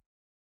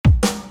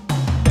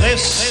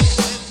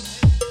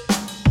This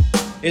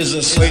is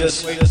the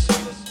sweetest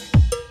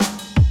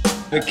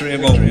victory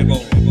of all.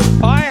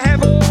 I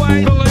have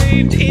always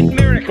believed in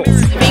miracles.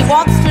 He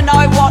wants to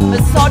know what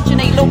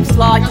misogyny looks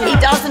like. He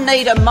doesn't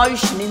need a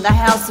motion in the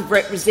House of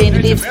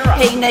Representatives.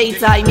 He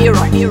needs a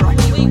mirror.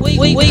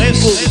 We will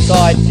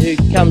decide who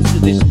comes to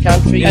this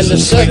country and the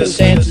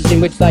circumstances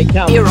in which they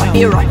come. We will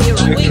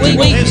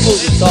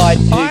decide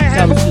who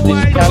comes to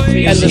this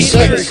country and the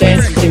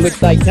circumstances in which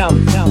they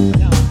come.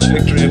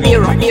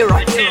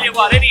 I tell you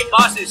what, any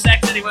boss who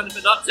sacks anyone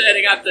for not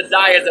turning up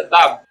today is a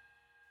bum.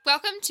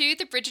 Welcome to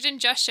the Bridget and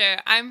Josh Show.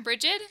 I'm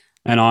Bridget.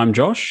 And I'm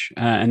Josh,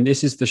 and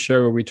this is the show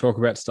where we talk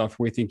about stuff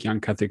we think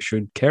young Catholics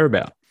should care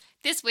about.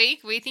 This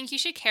week, we think you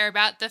should care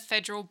about the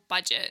federal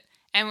budget.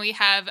 And we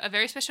have a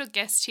very special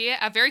guest here,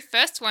 our very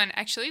first one,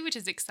 actually, which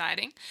is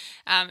exciting,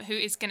 who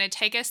is going to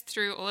take us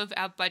through all of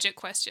our budget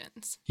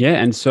questions. Yeah,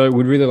 and so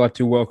we'd really like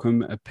to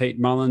welcome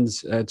Pete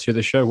Mullins to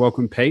the show.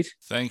 Welcome, Pete.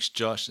 Thanks,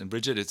 Josh and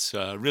Bridget. It's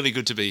really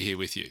good to be here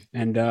with you.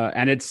 And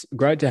it's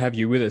great to have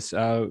you with us.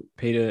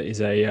 Peter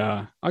is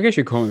I guess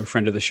you call him a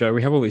friend of the show.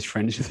 We have all these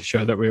friends of the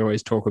show that we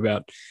always talk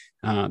about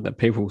that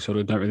people sort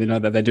of don't really know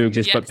that they do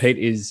exist, yes. But Pete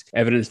is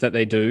evidence that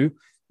they do.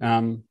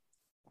 And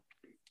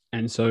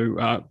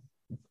so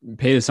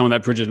Peter's someone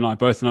that Bridget and I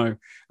both know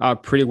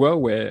pretty well.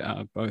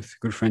 We're both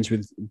good friends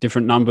with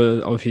different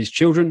number of his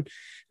children.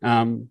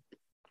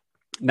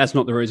 That's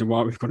not the reason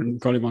why we've got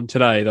him on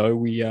today, though.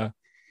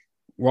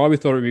 Why we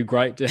thought it would be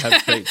great to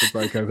have Pete to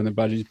break open the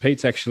budget.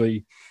 Pete's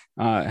actually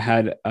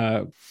had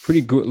a pretty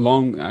good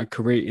long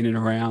career in and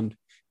around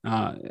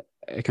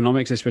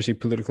economics, especially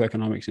political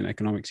economics and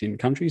economics in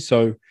countries.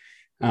 So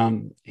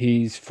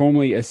he's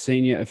formerly a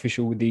senior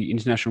official with the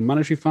International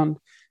Monetary Fund.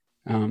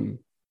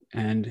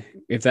 And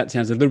if that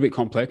sounds a little bit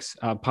complex,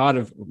 part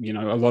of, a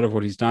lot of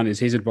what he's done is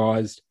he's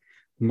advised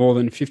more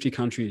than 50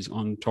 countries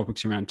on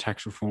topics around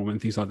tax reform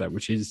and things like that,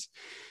 which is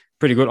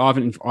pretty good.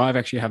 I've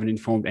actually haven't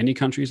informed any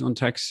countries on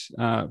tax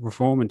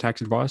reform and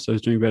tax advice, so he's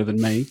doing better than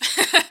me.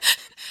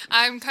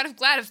 I'm kind of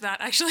glad of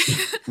that, actually.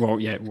 Well,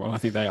 I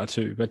think they are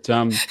too. But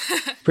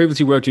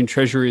previously worked in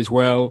Treasury as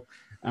well.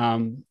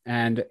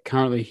 And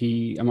currently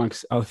he,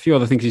 amongst a few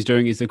other things he's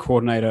doing, is the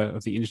coordinator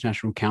of the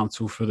International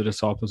Council for the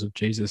Disciples of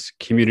Jesus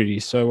community.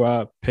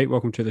 So, Pete,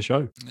 welcome to the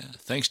show.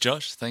 Thanks,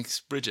 Josh.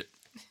 Thanks, Bridget.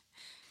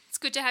 It's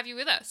good to have you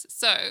with us.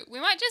 So we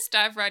might just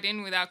dive right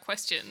in with our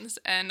questions.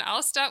 And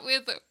I'll start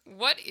with,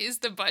 what is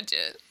the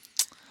budget?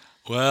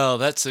 Well,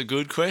 that's a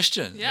good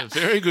question. Yeah. A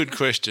very good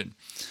question.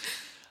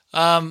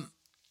 When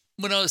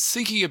I was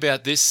thinking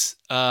about this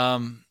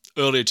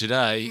earlier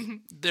today,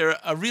 there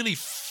are really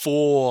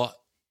four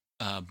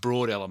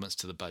broad elements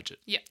to the budget.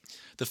 Yeah.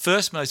 The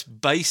first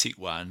most basic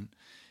one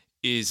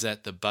is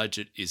that the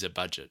budget is a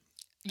budget.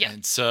 Yeah.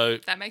 And so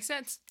that makes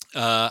sense.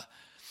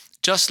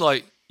 Just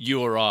like you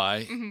or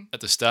I,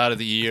 at the start of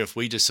the year, if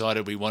we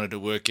decided we wanted to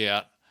work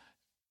out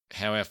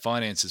how our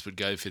finances would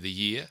go for the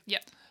year,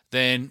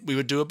 then we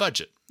would do a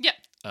budget.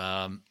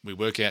 Yeah. We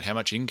work out how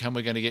much income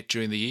we're going to get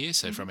during the year,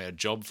 so from our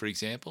job, for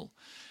example,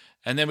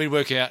 and then we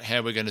work out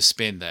how we're going to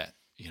spend that.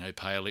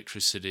 Pay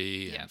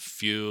electricity and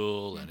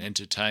fuel and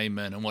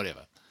entertainment and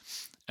whatever.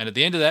 And at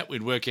the end of that,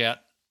 we'd work out,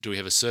 do we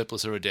have a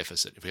surplus or a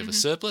deficit? If we have a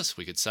surplus,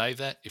 we could save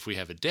that. If we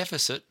have a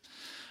deficit,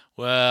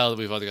 well,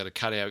 we've either got to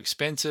cut our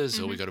expenses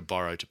or we've got to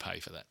borrow to pay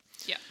for that.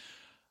 Yeah.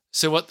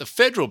 So what the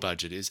federal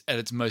budget is, at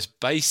its most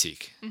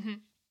basic,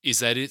 is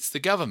that it's the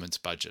government's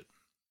budget.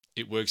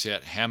 It works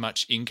out how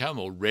much income,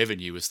 or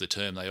revenue is the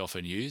term they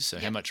often use, so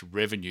how much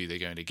revenue they're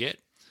going to get,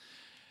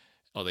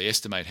 or they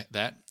estimate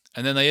that,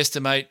 and then they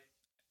estimate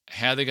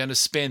how they're going to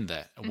spend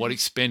that and what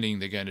expending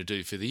they're going to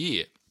do for the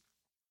year.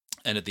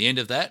 And at the end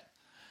of that,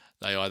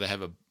 they either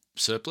have a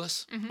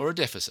surplus or a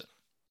deficit.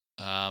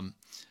 And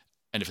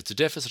if it's a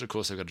deficit, of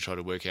course, they've got to try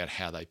to work out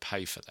how they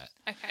pay for that.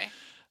 Okay.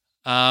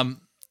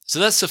 So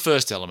that's the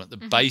first element, the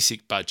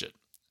basic budget.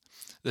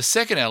 The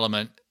second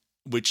element,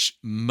 which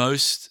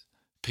most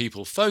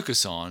people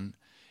focus on,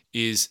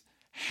 is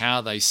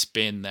how they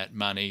spend that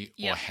money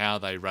or how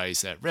they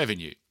raise that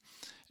revenue.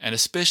 And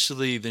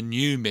especially the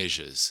new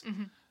measures,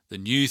 the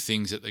new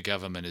things that the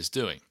government is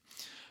doing.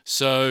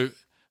 So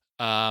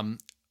on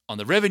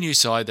the revenue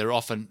side,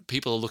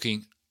 people are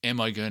looking,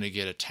 am I going to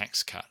get a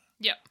tax cut?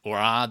 Yeah. Or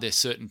are there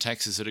certain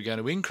taxes that are going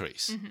to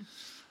increase?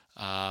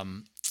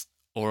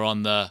 Or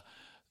on the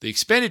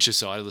expenditure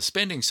side, or the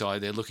spending side,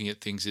 they're looking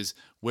at things as,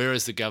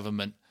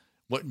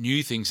 what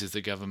new things is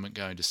the government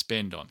going to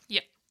spend on?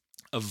 Yeah.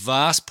 A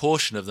vast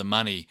portion of the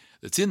money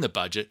that's in the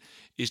budget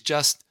is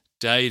just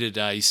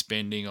day-to-day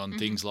spending on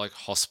things like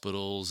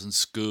hospitals and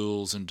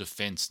schools and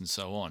defence and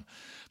so on.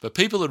 But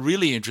people are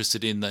really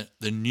interested in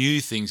the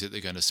new things that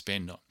they're going to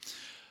spend on.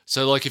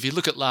 So like if you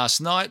look at last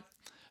night,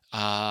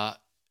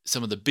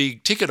 some of the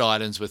big ticket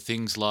items were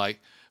things like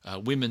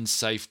women's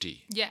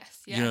safety. Yes.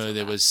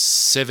 There was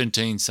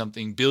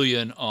 17-something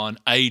billion on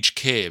aged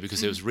care because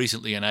there was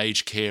recently an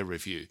aged care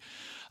review.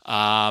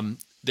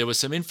 There were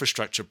some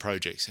infrastructure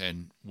projects,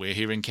 and we're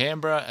here in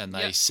Canberra, and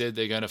they said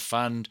they're going to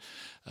fund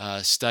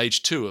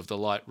stage 2 of the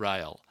light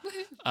rail.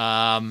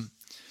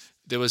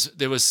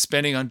 There was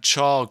spending on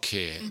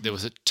childcare. There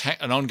was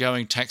an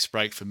ongoing tax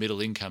break for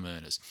middle income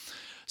earners.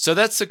 So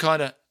that's the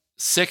kind of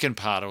second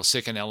part or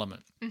second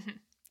element.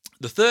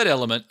 The third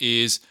element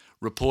is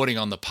reporting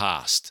on the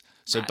past.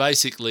 So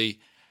basically,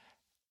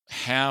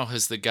 how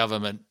has the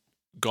government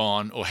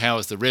gone, or how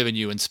has the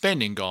revenue and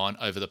spending gone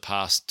over the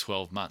past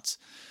 12 months?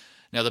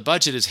 Now, the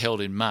budget is held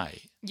in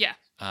May. Yeah.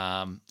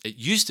 It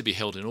used to be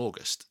held in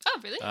August. Oh,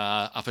 really?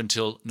 Up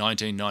until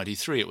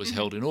 1993, it was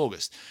held in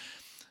August.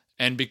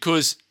 And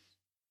because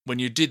when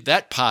you did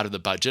that part of the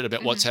budget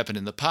about what's happened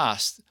in the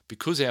past,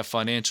 because our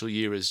financial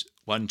year is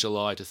 1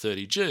 July to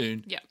 30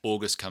 June,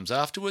 August comes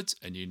afterwards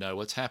and you know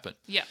what's happened.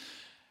 Yeah.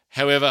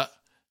 However,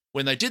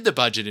 when they did the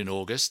budget in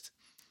August,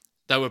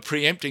 they were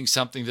preempting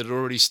something that had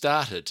already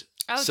started.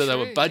 Oh, so true, they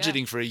were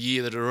budgeting for a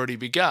year that had already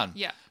begun.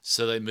 Yeah.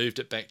 So they moved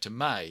it back to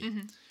May,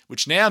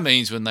 which now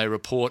means when they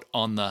report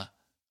on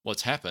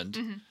what's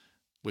happened,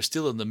 we're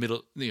still in the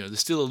middle, there's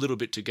still a little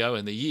bit to go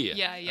in the year.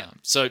 Yeah.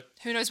 So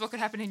who knows what could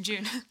happen in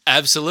June?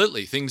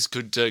 absolutely, things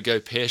could go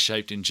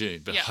pear-shaped in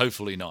June, but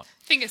hopefully not.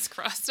 Fingers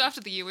crossed after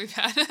the year we've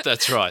had.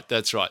 That's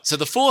right. So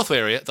the fourth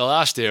area, the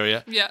last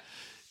area,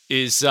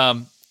 is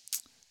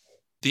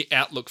the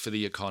outlook for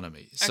the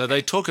economy. So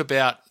they talk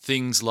about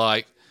things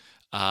like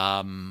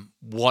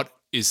what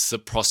is the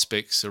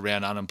prospects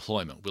around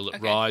unemployment? Will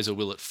it rise or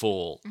will it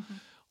fall?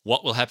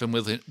 What will happen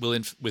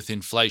with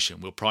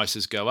inflation? Will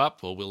prices go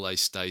up or will they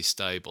stay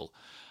stable?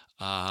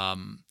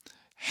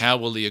 How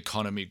will the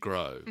economy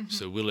grow?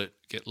 So will it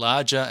get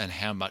larger and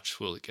how much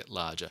will it get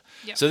larger?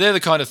 Yep. So they're the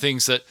kind of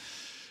things that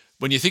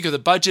when you think of the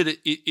budget,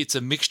 it's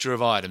a mixture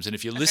of items. And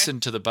if you listen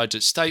to the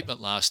budget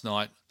statement last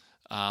night,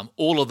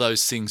 all of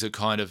those things are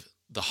kind of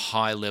the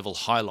high-level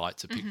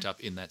highlights are picked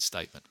up in that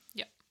statement.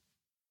 Yep.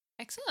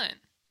 Excellent.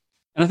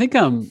 And I think,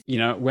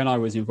 when I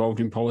was involved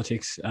in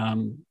politics,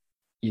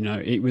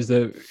 it was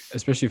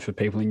especially for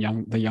people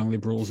in the young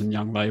Liberals and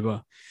young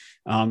Labor,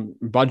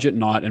 budget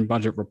night and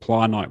budget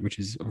reply night, which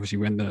is obviously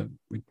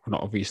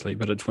not obviously,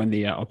 but it's when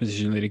the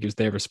opposition leader gives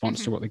their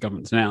response to what the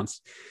government's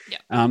announced.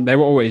 Yeah. They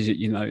were always,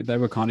 they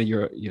were kind of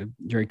your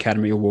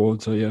Academy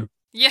Awards or your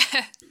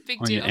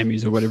big or deal. your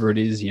Emmys or whatever it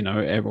is.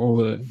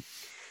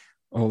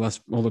 All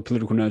the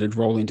political nerds would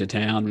roll into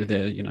town with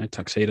their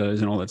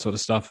tuxedos and all that sort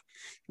of stuff,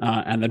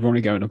 and they'd want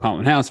to go to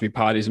Parliament House, be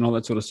parties and all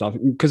that sort of stuff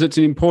because it's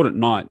an important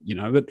night.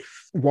 But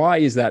why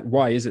is that?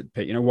 Why is it,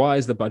 Pete? Why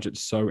is the budget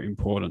so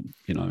important?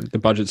 The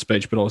budget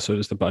speech, but also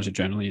just the budget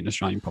generally in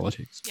Australian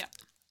politics. Yeah.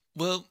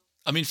 Well,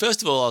 I mean,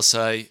 first of all, I'll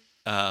say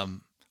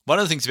one of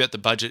the things about the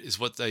budget is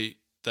what they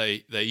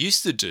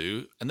used to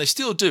do, and they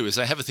still do, is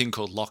they have a thing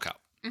called lockup.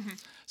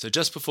 So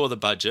just before the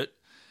budget.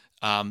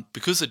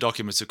 Because the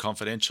documents are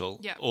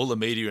confidential, all the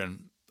media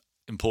and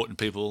important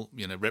people,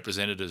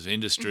 representatives of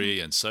industry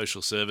and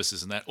social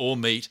services and that all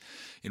meet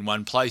in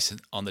one place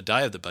on the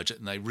day of the budget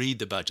and they read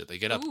the budget. They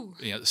get up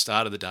at the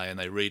start of the day and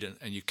they read it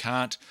and you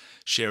can't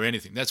share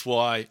anything. That's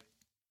why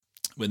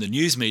when the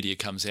news media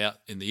comes out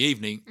in the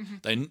evening,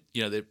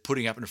 they're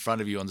putting up in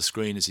front of you on the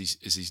screen as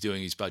he's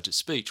doing his budget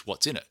speech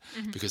what's in it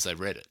because they've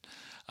read it.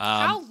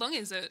 How long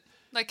is it?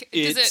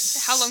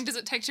 How long does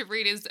it take to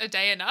read? Is a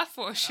day enough,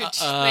 or should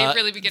they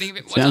really be getting a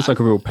bit more Sounds time? like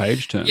a real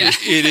page turn. Yeah.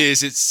 It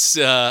is. It's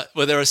there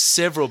are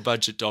several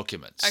budget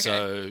documents. Okay.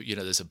 So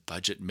there's a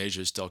budget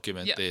measures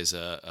document. Yep. There's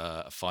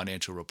a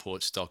financial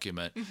reports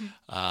document.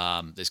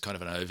 There's kind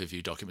of an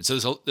overview document.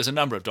 So there's a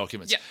number of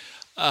documents. Yep.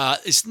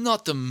 It's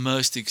not the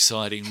most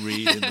exciting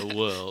read in the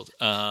world,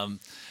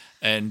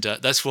 and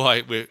that's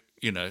why we're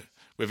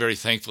very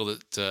thankful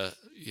that.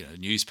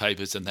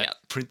 Newspapers and that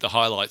print the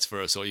highlights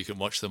for us, or you can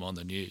watch them on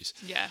the news.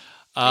 Yeah.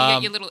 You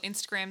get your little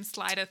Instagram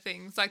slider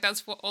things.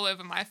 That's all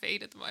over my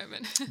feed at the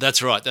moment.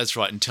 That's right.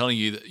 And telling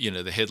you,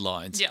 the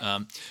headlines. Yeah.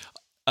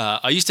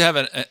 I used to have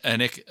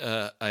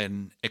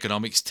an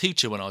economics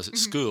teacher when I was at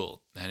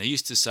school, and he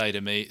used to say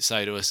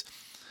to us,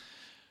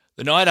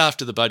 the night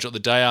after the budget, or the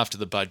day after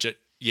the budget,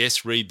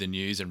 yes, read the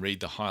news and read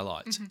the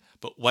highlights,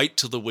 but wait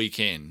till the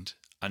weekend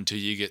until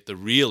you get the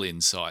real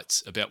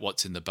insights about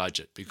what's in the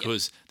budget,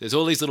 because there's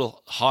all these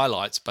little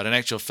highlights, but in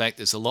actual fact,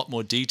 there's a lot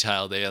more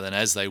detail there than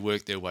as they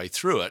work their way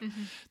through it,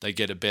 they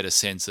get a better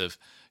sense of,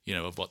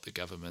 of what the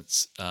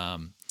government's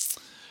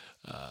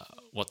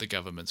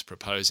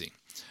proposing.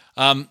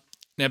 Now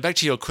back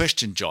to your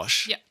question,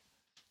 Josh,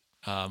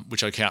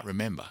 which I can't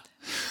remember.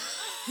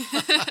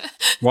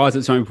 Why is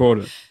it so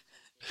important?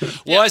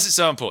 Why is it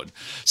so important?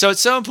 So it's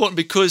so important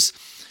because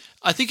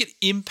I think it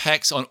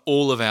impacts on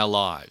all of our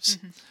lives.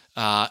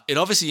 It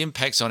obviously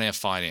impacts on our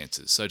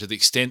finances. So to the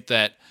extent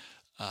that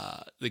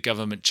the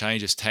government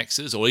changes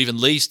taxes or even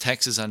leaves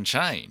taxes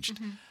unchanged,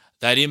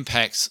 that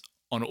impacts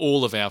on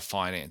all of our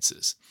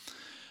finances.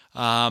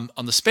 On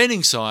the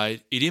spending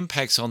side, it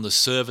impacts on the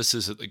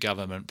services that the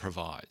government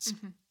provides.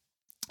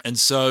 And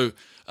so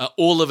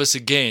all of us,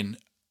 again,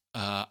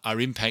 are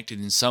impacted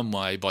in some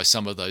way by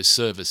some of those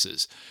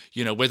services.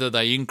 Whether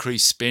they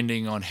increase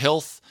spending on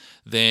health,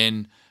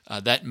 then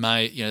that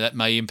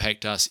may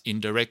impact us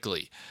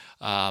indirectly.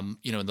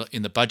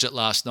 In the budget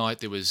last night,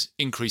 there was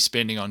increased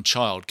spending on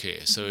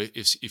childcare. So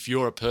if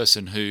you're a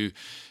person who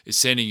is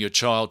sending your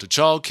child to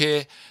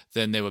childcare,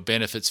 then there were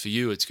benefits for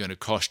you. It's going to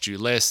cost you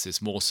less.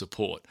 There's more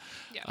support.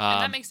 Yeah,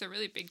 and that makes a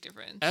really big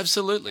difference.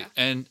 Absolutely.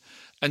 Yeah.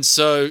 And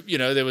so,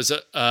 there was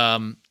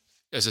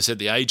as I said,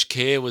 the aged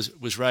care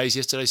was raised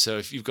yesterday. So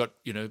if you've got,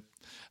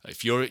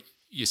 if you're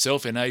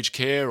yourself in aged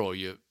care, or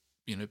your,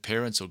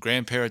 parents or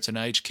grandparents in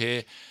aged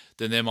care,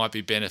 then there might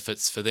be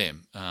benefits for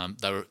them.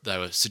 They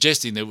were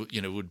suggesting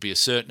there would be a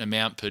certain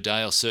amount per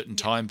day or certain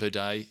time per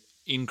day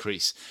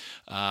increase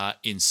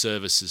in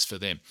services for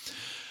them.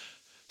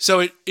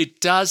 So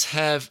it does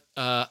have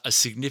a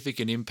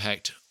significant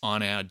impact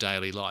on our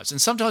daily lives,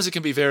 and sometimes it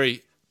can be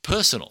very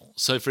personal.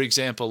 So, for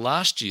example,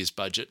 last year's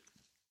budget,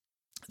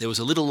 there was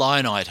a little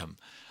line item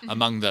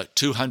among the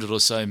 200 or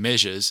so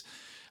measures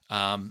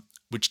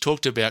which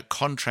talked about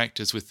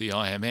contractors with the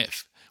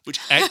IMF, which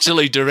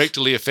actually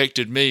directly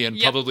affected me and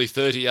probably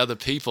 30 other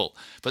people.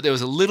 But there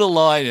was a little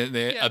line in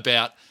there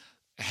about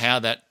how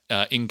that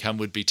income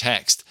would be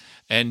taxed.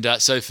 And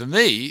so for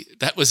me,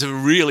 that was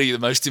really the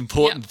most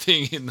important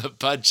thing in the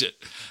budget.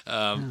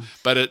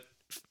 But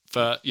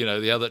for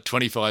the other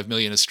 25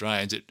 million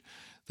Australians,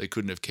 they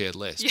couldn't have cared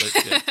less. But,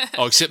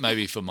 except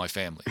maybe for my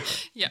family.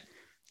 Yeah.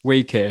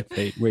 We care,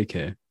 Pete. We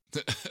care.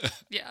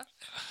 Yeah.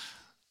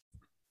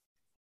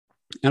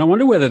 And I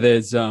wonder whether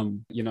there's,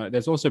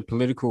 there's also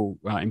political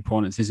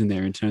importance, isn't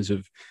there, in terms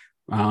of,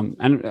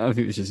 and I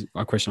think this is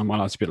a question I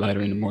might ask a bit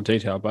later in more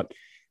detail, but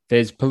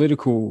there's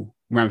political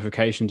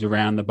ramifications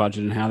around the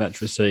budget and how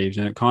that's received,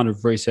 and it kind of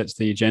resets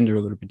the agenda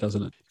a little bit,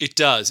 doesn't it? It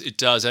does,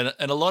 and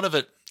a lot of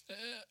it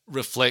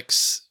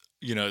reflects,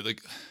 the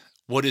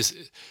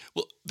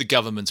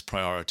government's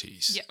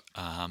priorities.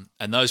 Yeah.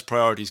 And those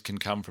priorities can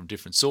come from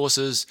different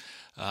sources,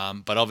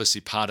 but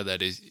obviously part of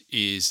that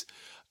is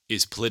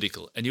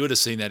political. And you would have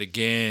seen that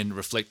again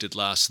reflected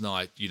last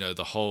night.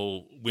 The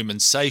whole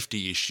women's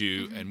safety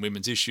issue and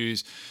women's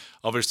issues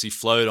obviously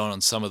flowed on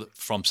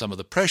from some of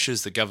the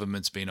pressures the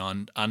government's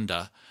been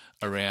under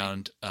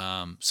around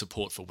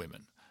support for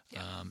women.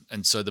 Yeah.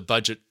 And so the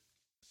budget,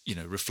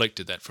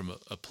 reflected that from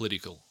a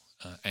political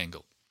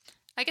angle.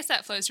 I guess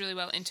that flows really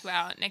well into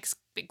our next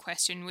big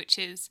question, which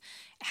is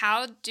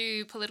how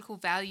do political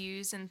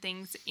values and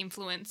things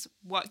influence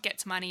what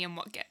gets money and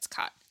what gets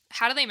cut?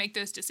 How do they make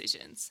those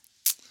decisions?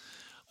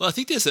 Well, I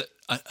think there's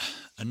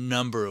a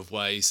number of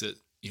ways that,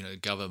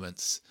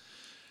 governments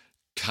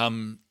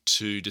come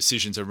to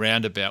decisions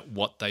around about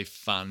what they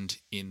fund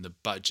in the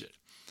budget.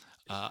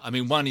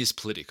 One is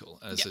political,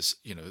 as I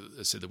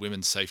said, the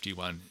women's safety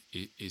one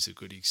is a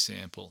good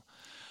example.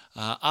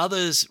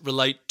 Others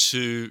relate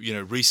to,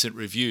 recent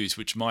reviews,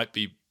 which might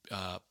be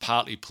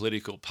partly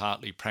political,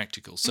 partly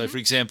practical. So, for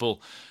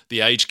example,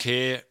 the aged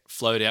care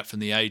flowed out from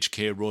the Aged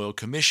Care Royal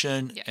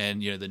Commission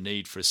and, the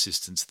need for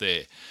assistance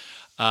there.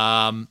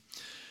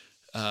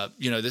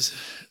 There's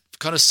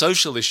kind of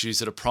social issues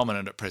that are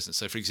prominent at present.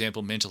 So, for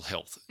example, mental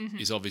health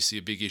is obviously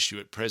a big issue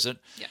at present.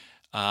 Yeah.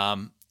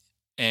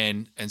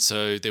 And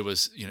so there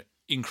was,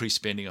 increased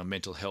spending on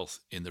mental health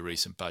in the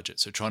recent budget.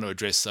 So trying to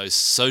address those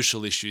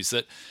social issues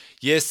that,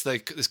 yes,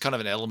 there's kind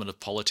of an element of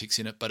politics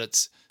in it, but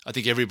I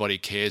think everybody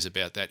cares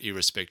about that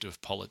irrespective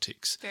of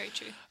politics. Very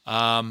true.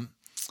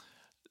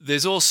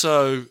 There's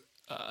also,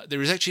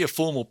 there is actually a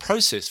formal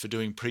process for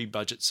doing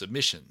pre-budget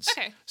submissions.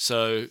 Okay.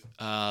 So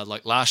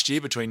like last year,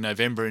 between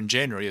November and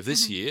January of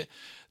this year,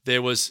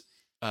 there was,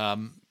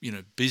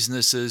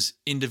 businesses,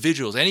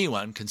 individuals,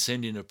 anyone can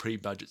send in a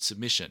pre-budget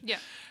submission. Yeah.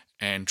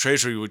 And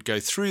Treasury would go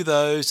through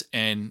those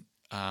and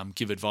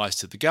give advice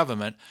to the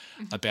government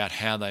about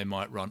how they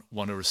might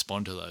want to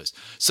respond to those.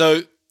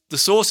 So the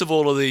source of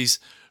all of these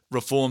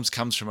reforms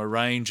comes from a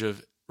range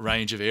of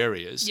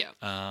areas.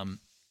 Yeah.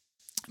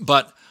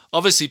 But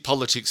obviously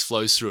politics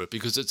flows through it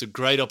because it's a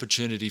great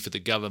opportunity for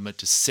the government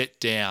to set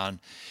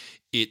down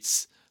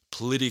its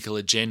political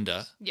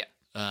agenda. Yeah.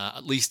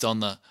 At least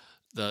on the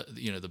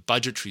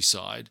budgetary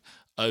side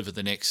over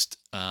the next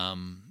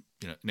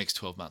next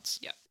 12 months.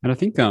 Yeah. And I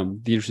think the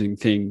interesting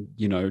thing,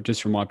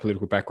 just from my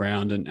political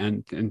background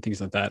and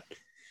things like that,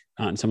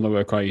 and some of the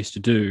work I used to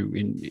do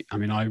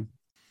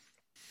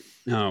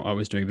I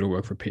was doing a bit of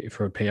work for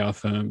a PR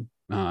firm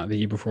the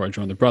year before I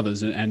joined the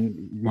Brothers, and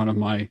one of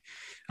my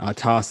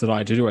tasks that I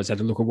had to do was I had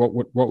to look at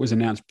what was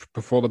announced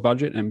before the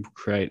budget and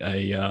create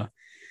a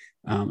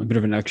bit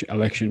of an a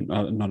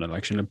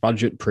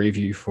budget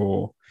preview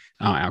for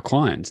our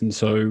clients, and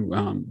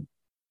so.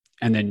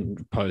 And then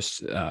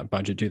post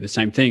budget do the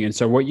same thing. And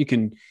so when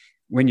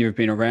you've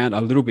been around a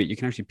little bit, you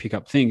can actually pick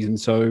up things. And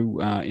so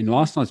in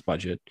last night's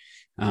budget,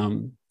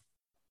 and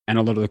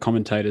a lot of the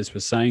commentators were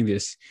saying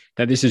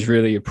that this is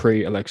really a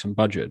pre-election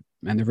budget.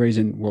 And the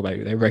reason,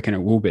 they reckon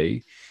it will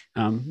be,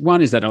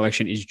 one is that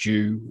election is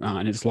due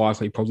and it's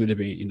likely probably to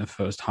be in the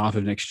first half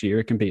of next year.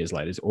 It can be as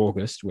late as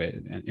August,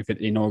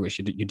 in August,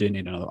 you do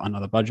need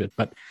another budget.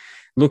 But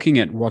looking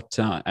at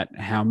at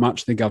how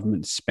much the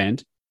government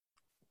spent,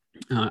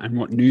 and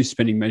what new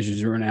spending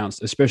measures are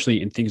announced,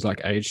 especially in things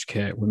like aged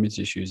care, women's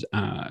issues,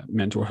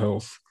 mental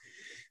health,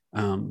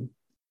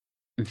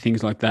 and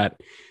things like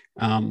that.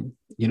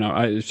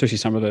 Especially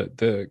some of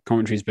the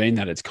commentary's been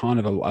that it's kind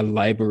of a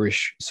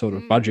labourish sort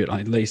of budget.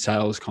 Lee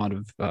Sales kind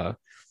of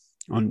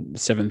on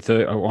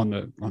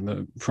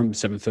 7:30 from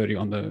 7:30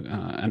 on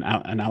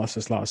the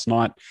analysis last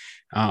night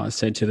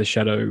said to the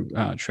Shadow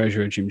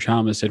Treasurer Jim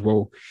Chalmers, said,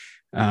 well,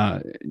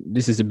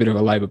 this is a bit of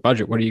a Labor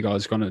budget. What are you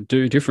guys going to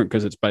do different?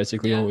 Because it's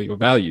basically all your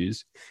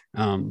values.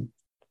 And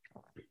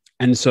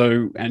this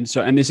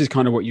is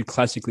kind of what you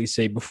classically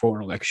see before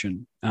an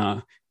election,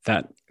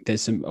 that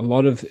there's a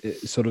lot of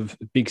sort of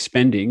big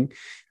spending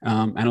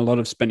and a lot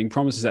of spending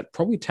promises that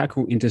probably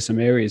tackle into some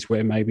areas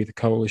where maybe the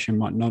coalition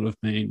might not have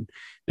been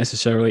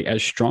necessarily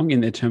as strong in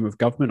their term of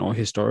government or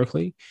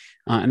historically.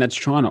 And that's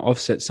trying to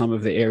offset some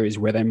of the areas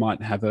where they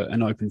might have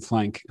an open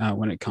flank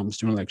when it comes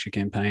to an election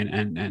campaign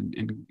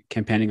and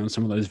campaigning on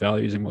some of those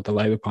values and what the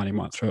Labor Party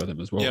might throw at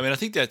them as well. Yeah, I mean, I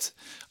think that's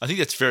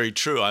very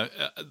true.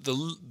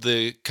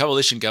 The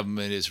coalition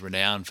government is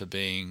renowned for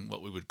being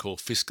what we would call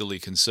fiscally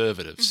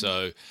conservative. Mm-hmm.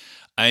 So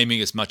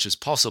aiming as much as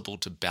possible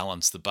to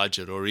balance the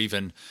budget, or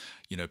even,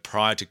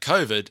 prior to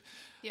COVID,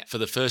 for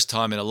the first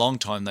time in a long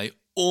time, they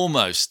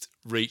almost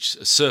reached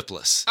a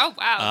surplus. Oh,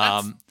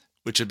 wow.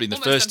 Which had been the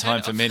first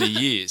time for many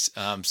years.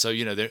 So,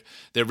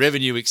 their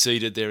revenue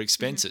exceeded their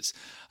expenses.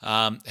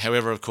 Mm-hmm.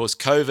 However, of course,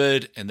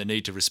 COVID and the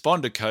need to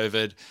respond to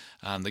COVID,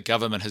 the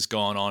government has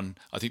gone on,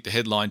 I think the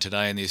headline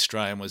today in The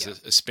Australian was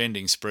a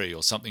spending spree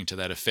or something to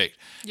that effect.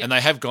 Yep. And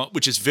they have gone,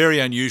 which is very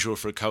unusual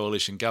for a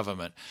coalition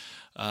government.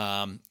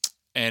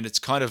 And it's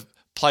kind of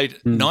played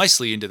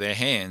nicely into their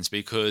hands,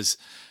 because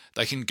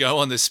they can go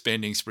on this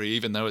spending spree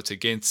even though it's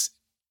against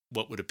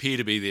what would appear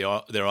to be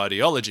their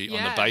ideology,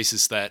 on the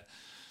basis that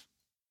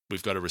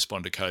we've got to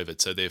respond to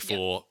COVID. So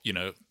therefore,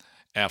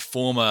 our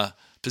former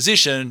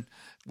position,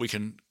 we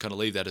can kind of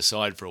leave that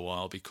aside for a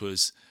while,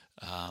 because,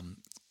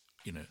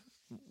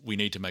 we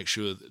need to make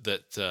sure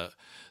that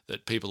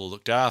that people are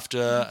looked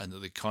after and that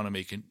the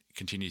economy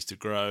continues to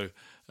grow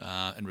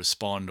and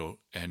respond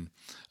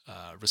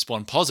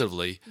respond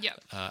positively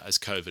as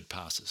COVID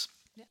passes.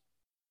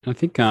 I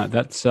think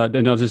that's,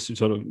 and I'll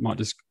just might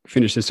just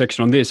finish the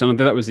section on this. And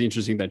that was the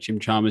interesting that Jim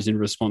Chalmers in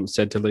response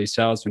said to Lee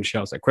Sales when she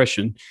asked that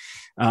question.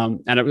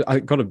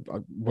 I got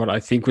what I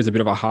think was a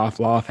bit of a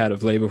half laugh out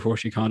of Lee before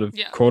she kind of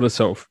caught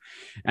herself.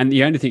 And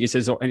the only thing he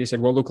said,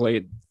 well, look,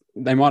 Lee,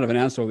 they might have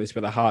announced all this,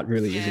 but the heart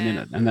really isn't in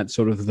it. And that's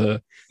sort of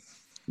the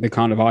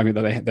kind of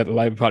argument that the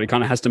Labor Party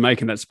kind of has to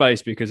make in that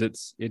space, because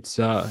it's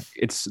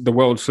the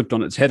world flipped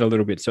on its head a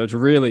little bit. So it's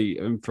really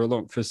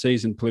for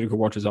seasoned political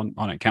watchers, I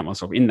don't count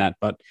myself in that,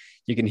 but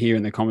you can hear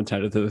in the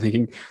commentators that are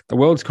thinking the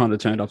world's kind of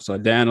turned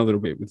upside down a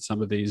little bit with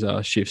some of these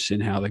shifts in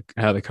how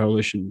the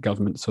coalition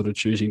government sort of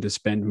choosing to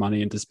spend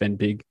money and to spend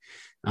big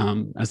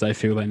as they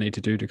feel they need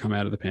to do to come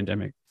out of the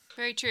pandemic.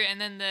 Very true. And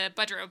then the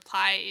budget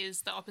reply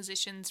is the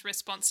opposition's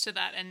response to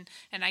that. And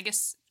I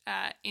guess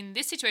in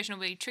this situation,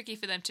 it'll be tricky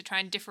for them to try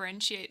and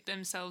differentiate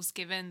themselves,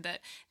 given that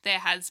there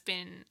has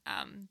been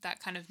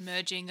that kind of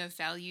merging of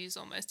values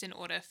almost, in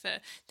order for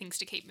things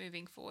to keep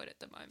moving forward at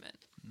the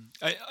moment.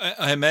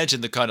 I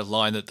imagine the kind of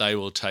line that they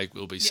will take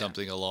will be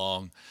something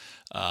along,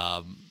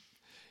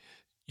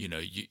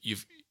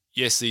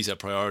 yes, these are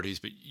priorities,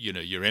 but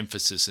your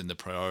emphasis in the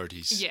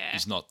priorities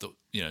is not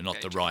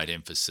the right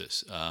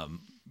emphasis.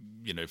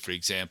 For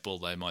example,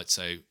 they might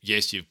say,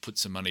 yes, you've put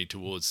some money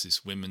towards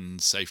this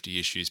women's safety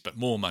issues, but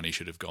more money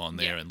should have gone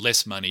there, and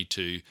less money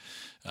to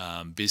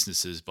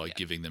businesses by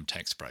giving them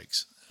tax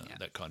breaks,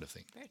 that kind of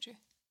thing. Very true.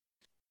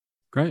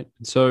 Great.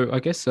 So I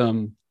guess,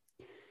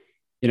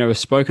 we've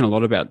spoken a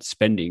lot about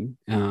spending,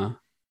 where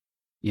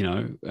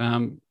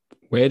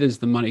does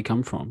the money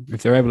come from?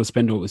 If they're able to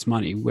spend all this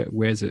money,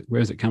 where's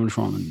it coming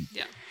from? And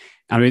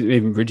I mean,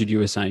 even Bridget, you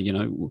were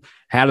saying,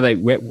 how do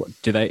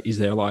is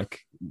there like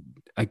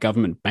a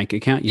government bank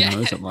account?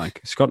 Is it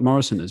like Scott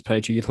Morrison has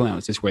paid you your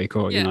allowance this week,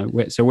 or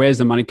so where's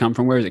the money come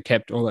from? Where is it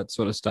kept? All that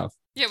sort of stuff.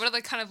 Yeah, what are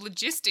the kind of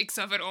logistics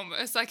of it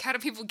almost? Like, how do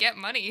people get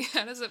money?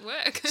 How does it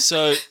work?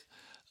 So,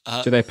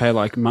 do they pay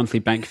like monthly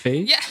bank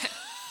fees? Yeah.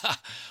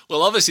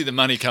 Well, obviously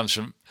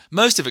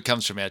most of it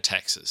comes from our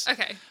taxes.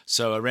 Okay.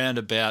 So around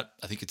I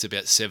think it's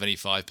about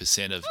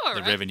 75% of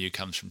the revenue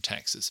comes from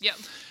taxes. Yep.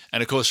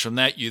 And of course, from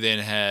that you then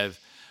have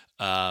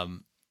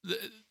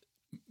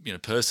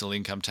personal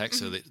income tax,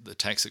 so the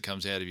tax that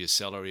comes out of your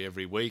salary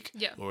every week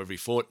or every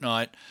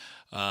fortnight.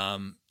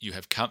 You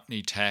have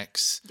company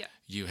tax.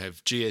 You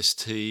have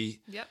GST.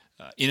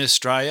 In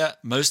Australia,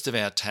 most of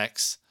our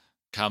tax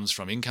comes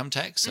from income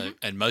tax,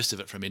 and most of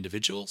it from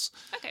individuals.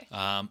 Okay.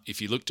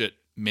 If you looked at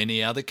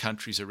many other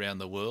countries around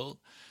the world,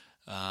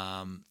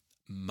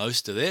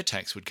 most of their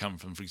tax would come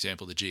from, for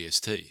example, the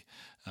GST.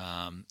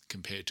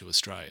 Compared to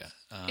Australia.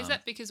 Is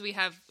that because we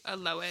have a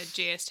lower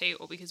GST,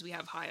 or because we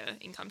have higher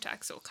income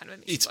tax, or kind of a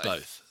mix It's of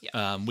both.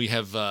 Yeah. We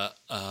have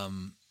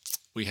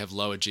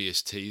lower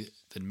GST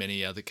than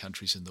many other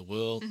countries in the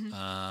world,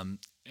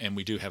 and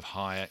we do have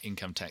higher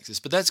income taxes.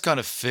 But that's kind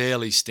of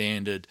fairly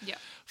standard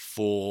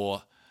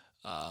for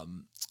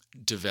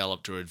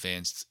developed or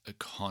advanced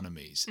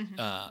economies.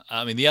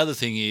 I mean, the other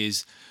thing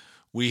is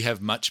we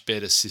have much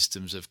better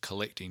systems of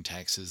collecting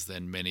taxes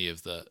than many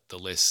of the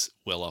less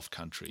well-off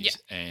countries.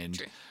 And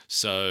true.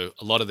 so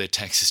a lot of their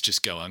taxes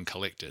just go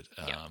uncollected,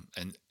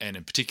 and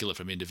in particular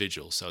from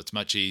individuals. So it's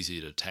much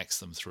easier to tax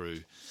them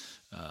through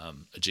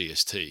a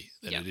GST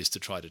than it is to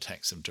try to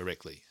tax them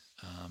directly.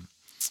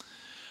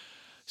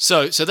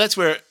 So that's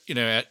where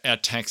our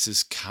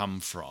taxes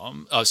come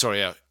from. Oh, sorry,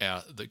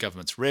 the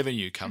government's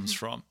revenue comes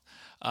from.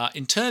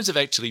 In terms of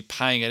actually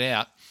paying it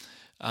out,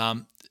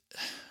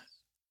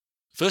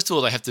 first of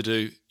all, they have to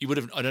do. You would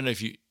have. I don't know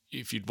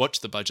if you'd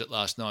watched the budget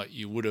last night.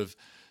 You would have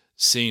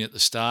seen at the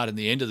start and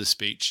the end of the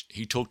speech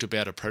he talked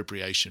about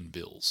appropriation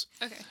bills.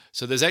 Okay.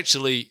 So there's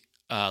actually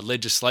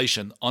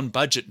legislation on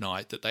budget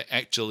night that they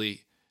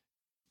actually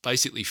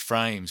basically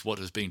frames what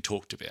is being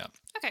talked about.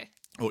 Okay.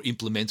 Or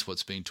implements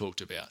what's being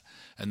talked about.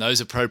 And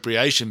those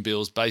appropriation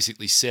bills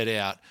basically set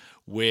out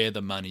where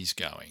the money's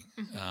going.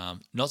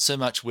 Not so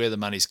much where the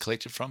money's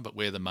collected from, but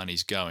where the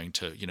money's going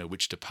to,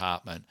 which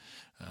department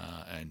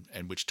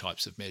and which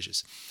types of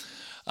measures.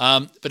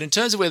 But in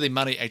terms of where the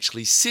money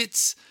actually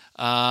sits,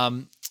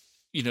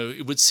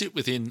 it would sit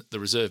within the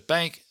Reserve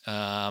Bank.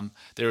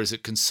 There is a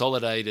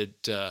consolidated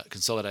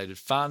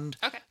fund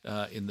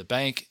in the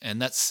bank,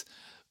 and that's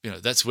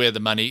where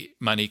the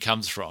money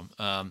comes from.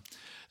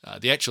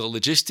 The actual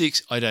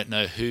logistics, I don't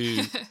know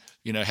who,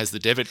 has the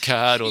debit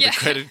card or the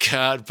credit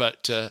card,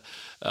 but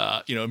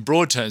in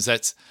broad terms,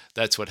 that's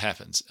what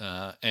happens.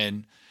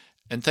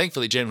 And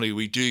thankfully, generally,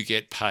 we do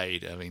get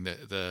paid. I mean,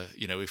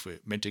 if we're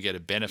meant to get a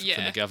benefit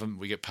from the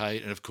government, we get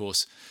paid, and of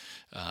course,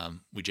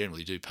 we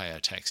generally do pay our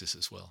taxes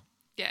as well.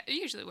 Yeah, it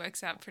usually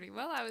works out pretty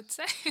well, I would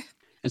say.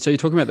 And so you're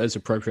talking about those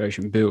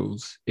appropriation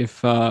bills.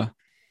 If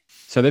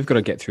so they've got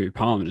to get through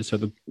Parliament. And so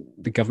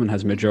the government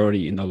has a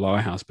majority in the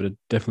lower house, but it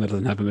definitely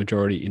doesn't have a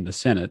majority in the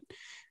Senate.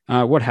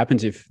 What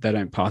happens if they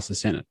don't pass the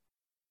Senate?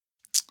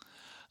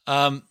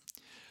 Well,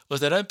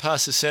 if they don't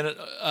pass the Senate,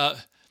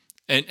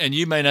 and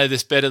you may know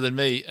this better than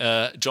me,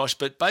 Josh,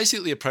 but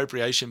basically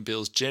appropriation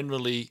bills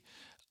generally,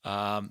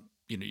 can't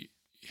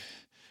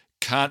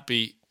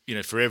be,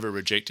 forever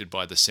rejected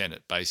by the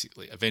Senate.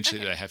 Basically,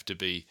 eventually they have to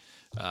be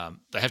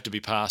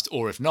passed,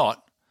 or if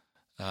not,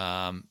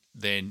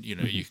 then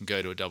you can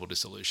go to a double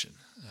dissolution.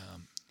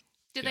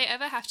 Did they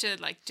ever have to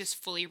just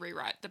fully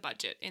rewrite the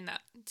budget in that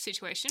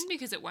situation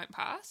because it won't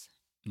pass?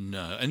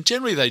 No, and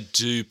generally they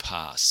do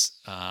pass.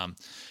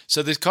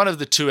 So there's kind of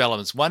the two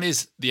elements. One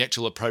is the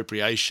actual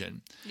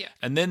appropriation,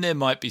 and then there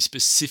might be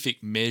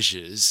specific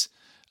measures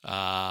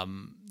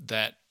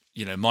that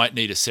might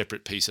need a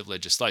separate piece of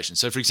legislation.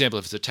 So, for example,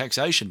 if it's a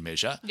taxation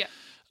measure,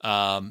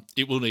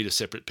 it will need a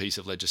separate piece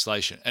of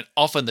legislation, and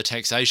often the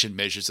taxation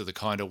measures are the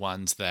kind of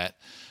ones that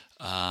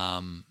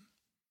are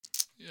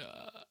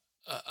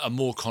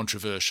more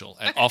controversial,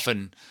 and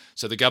often,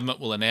 so the government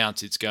will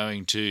announce it's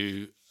going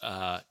to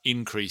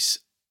increase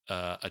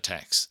a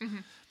tax,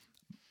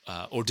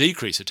 or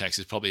decrease a tax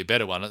is probably a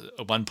better one.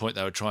 At one point,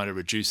 they were trying to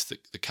reduce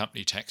the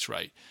company tax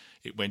rate.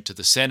 It went to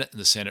the Senate, and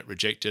the Senate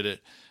rejected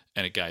it,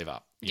 and it gave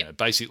up.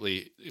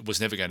 Basically, it was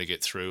never going to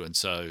get through, and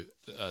so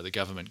the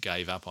government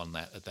gave up on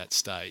that at that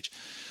stage.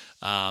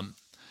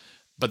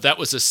 But that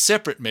was a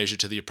separate measure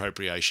to the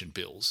appropriation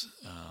bills.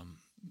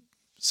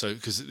 So,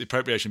 because the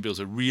appropriation bills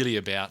are really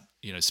about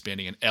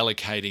spending and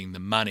allocating the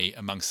money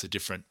amongst the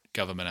different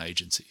government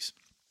agencies.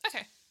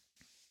 Okay,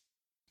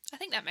 I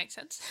think that makes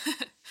sense.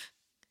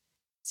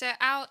 So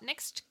our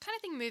next kind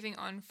of thing moving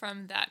on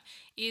from that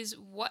is,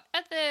 what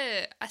are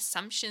the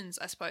assumptions,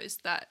 I suppose,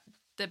 that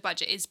the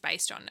budget is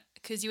based on?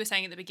 Because you were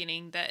saying at the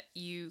beginning that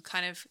you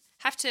kind of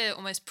have to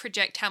almost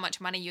project how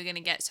much money you're going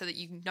to get so that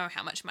you know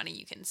how much money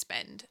you can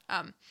spend.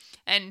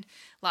 And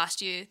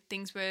last year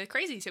things were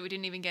crazy, so we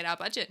didn't even get our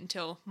budget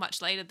until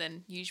much later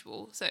than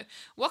usual. So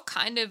what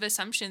kind of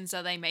assumptions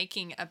are they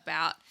making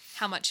about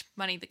how much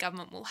money the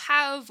government will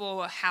have,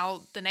 or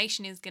how the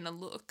nation is going to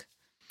look?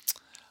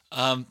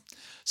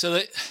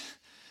 So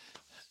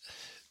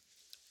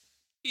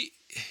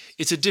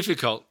it's a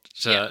difficult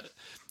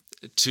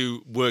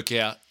to work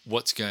out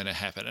what's going to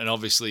happen. And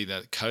obviously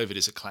the COVID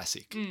is a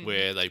classic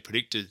where they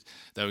predicted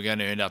they were going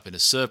to end up in a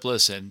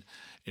surplus. And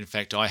in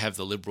fact, I have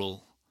the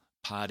Liberal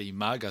Party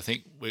mug. I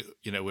think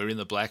we're in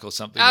the black or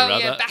something or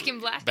other. Yeah, back in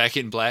black. Back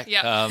in black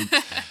Yep.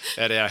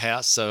 at our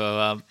house.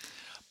 So,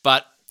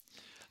 but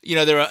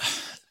there are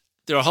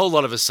a whole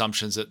lot of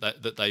assumptions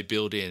that they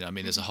build in. I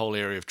mean, there's a whole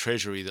area of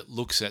Treasury that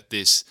looks at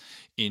this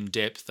in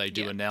depth. They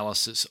do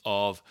analysis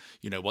of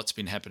what's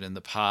been happening in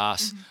the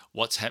past,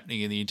 what's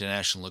happening in the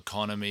international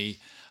economy,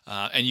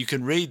 and you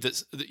can read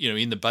that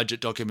in the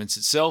budget documents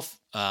itself,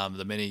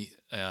 the many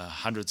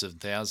hundreds of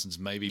thousands,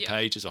 maybe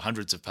pages, or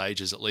hundreds of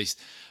pages at least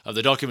of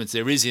the documents.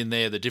 There is in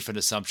there the different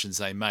assumptions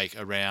they make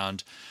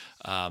around,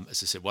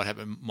 as I said, what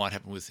might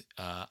happen with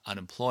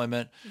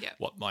unemployment,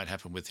 what might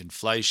happen with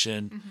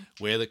inflation,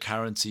 where the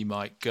currency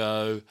might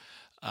go,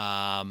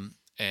 and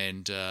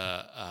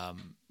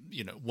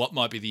what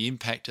might be the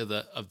impact of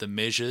the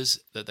measures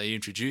that they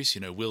introduce.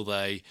 Will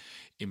they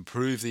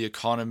improve the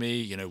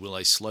economy? Will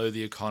they slow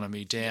the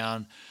economy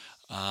down?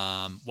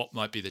 what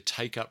might be the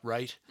take-up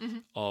rate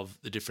of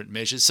the different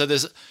measures. So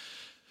there's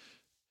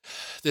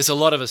a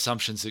lot of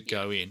assumptions that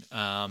go in.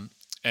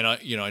 And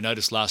I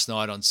noticed last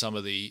night on some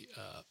of the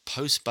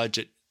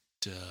post-budget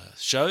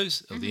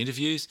shows or the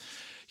interviews,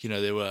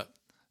 there were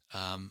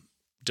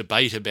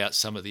debate about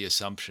some of the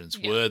assumptions.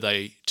 Yeah. Were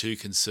they too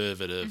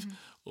conservative,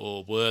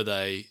 or were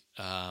they,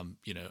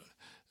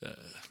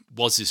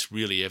 was this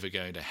really ever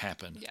going to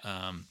happen?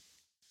 Yeah.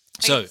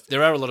 So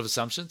there are a lot of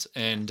assumptions,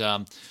 and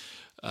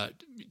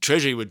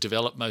Treasury would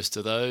develop most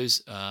of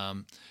those,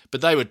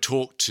 but they would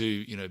talk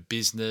to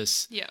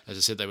business. Yeah. As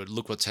I said, they would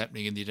look what's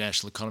happening in the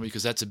international economy,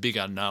 because that's a big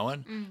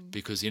unknown,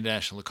 because the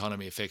international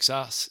economy affects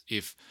us.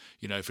 If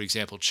for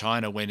example,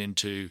 China went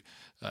into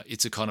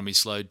its economy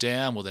slowed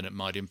down, well then it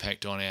might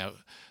impact on our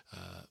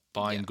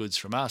buying goods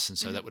from us, and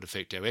so that would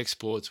affect our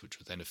exports, which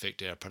would then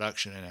affect our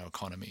production and our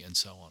economy, and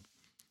so on.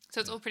 So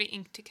it's all pretty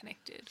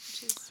interconnected.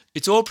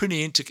 It's all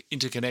pretty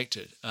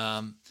interconnected.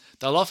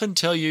 They'll often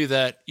tell you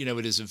that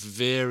it is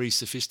very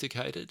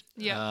sophisticated.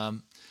 Yeah.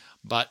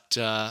 But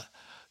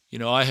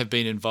I have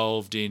been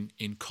involved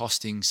in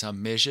costing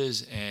some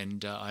measures,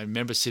 and I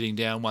remember sitting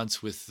down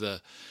once with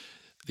the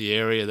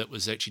area that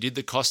was actually did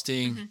the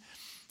costing,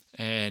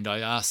 and I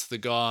asked the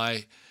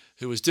guy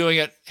who was doing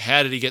it,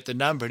 how did he get the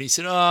number? And he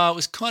said, it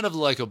was kind of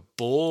like a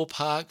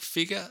ballpark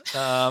figure.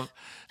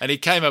 And he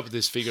came up with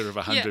this figure of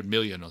 100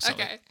 million or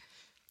something. Okay.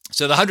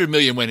 So the 100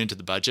 million went into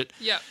the budget.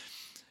 Yeah.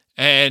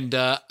 And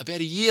about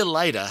a year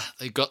later,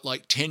 they got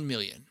like 10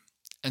 million.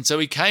 And so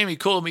he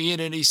called me in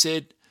and he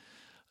said,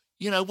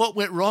 what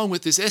went wrong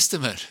with this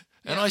estimate?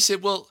 And I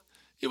said, well,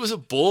 it was a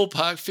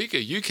ballpark figure.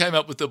 You came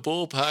up with the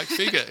ballpark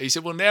figure. He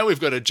said, well, now we've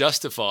got to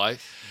justify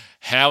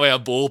how our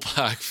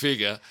ballpark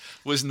figure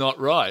was not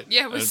right.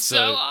 Yeah, it was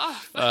so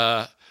off.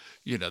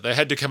 They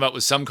had to come up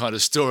with some kind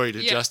of story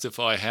to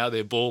justify how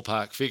their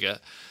ballpark figure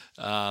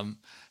had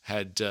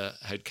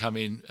come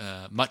in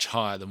much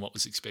higher than what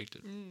was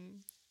expected.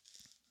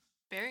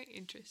 Very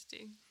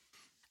interesting.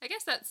 I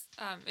guess that's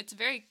it's a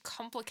very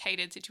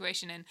complicated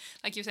situation, and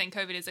like you're saying,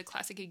 COVID is a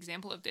classic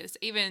example of this.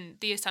 Even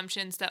the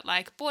assumptions that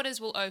like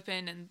borders will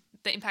open and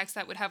the impacts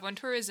that would have on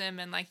tourism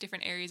and like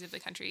different areas of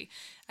the country.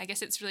 I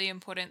guess it's really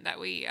important that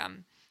we are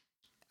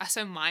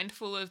so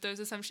mindful of those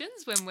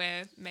assumptions when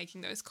we're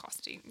making those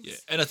costings. Yeah,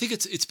 and I think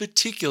it's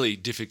particularly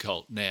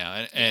difficult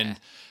now. And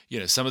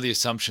some of the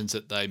assumptions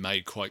that they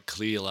made quite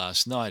clear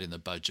last night in the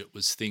budget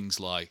was things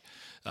like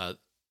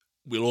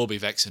we'll all be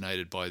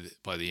vaccinated by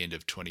the end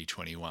of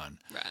 2021.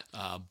 Right.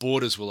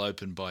 Borders will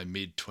open by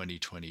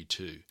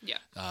mid-2022. Yeah.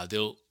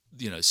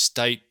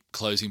 State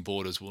closing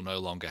borders will no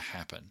longer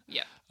happen.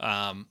 Yeah.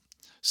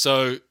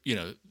 So,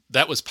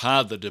 that was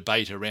part of the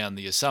debate around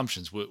the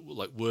assumptions.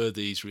 Were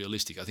these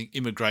realistic? I think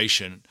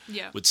immigration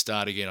would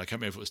start again. I can't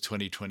remember if it was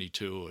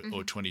 2022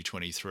 or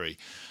 2023.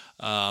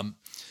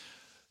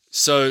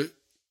 So,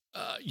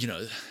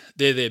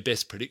 they're their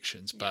best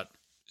predictions, but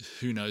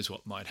who knows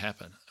what might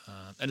happen.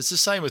 And it's the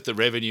same with the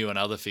revenue and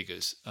other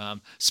figures.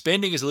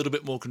 Spending is a little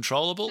bit more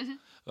controllable,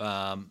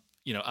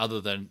 other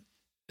than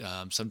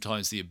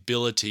sometimes the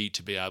ability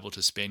to be able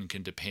to spend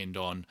can depend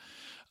on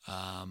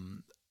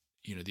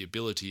the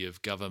ability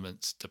of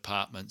governments,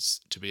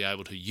 departments to be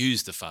able to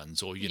use the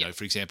funds, or,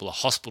 for example, a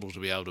hospital to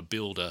be able to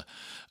build a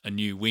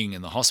new wing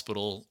in the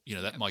hospital,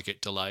 that might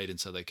get delayed, and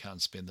so they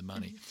can't spend the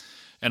money.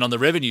 And on the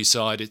revenue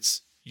side,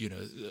 it's,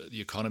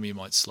 the economy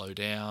might slow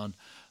down,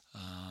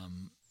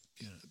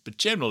 but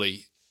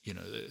generally,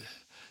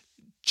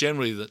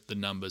 the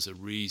numbers are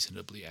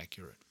reasonably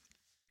accurate.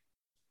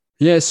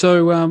 Yeah,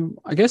 so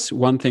I guess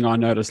one thing I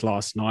noticed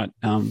last night,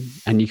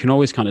 and you can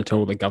always kind of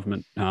tell the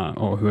government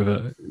or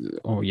whoever,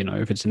 or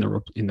if it's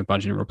in the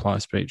budget and reply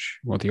speech,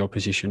 what the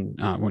opposition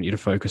want you to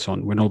focus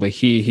on when all the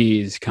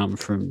hears come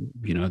from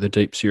the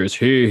deep serious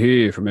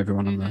hear from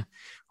everyone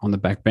on the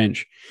back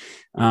bench,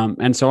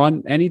 and so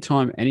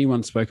anytime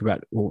anyone spoke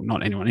about, or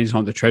not anyone,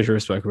 anytime the Treasurer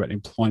spoke about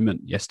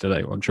employment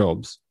yesterday or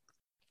jobs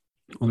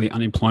or the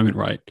unemployment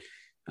rate.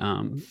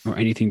 Or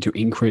anything to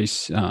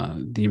increase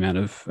the amount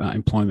of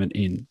employment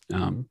in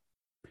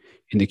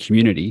the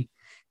community,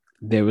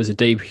 there was a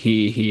deep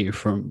hear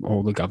from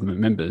all the government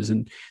members,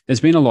 and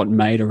there's been a lot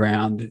made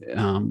around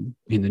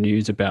in the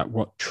news about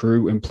what the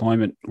true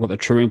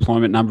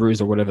employment number is,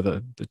 or whatever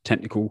the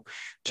technical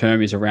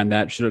term is around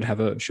that. Should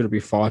it be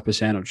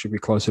 5%, or should it be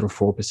closer to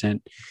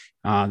 4%?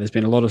 There's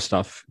been a lot of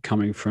stuff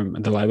coming from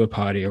the Labor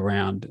Party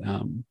around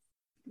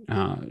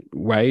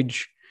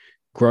wage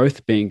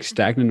growth being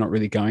stagnant, not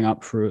really going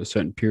up for a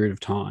certain period of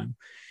time.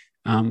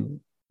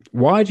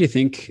 Why do you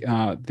think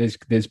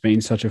there's been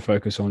such a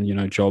focus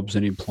on jobs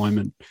and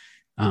employment?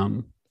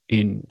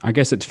 I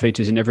guess it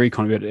features in every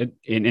economy,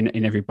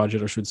 in every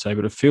budget, I should say,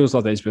 but it feels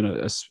like there's been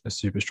a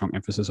super strong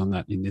emphasis on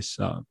that in this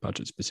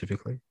budget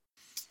specifically.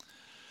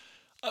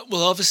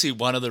 Well, obviously,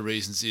 one of the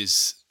reasons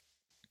is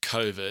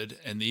COVID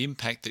and the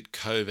impact that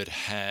COVID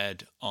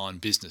had on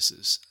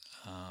businesses,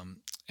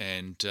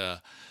 and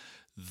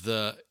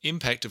the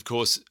impact, of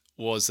course,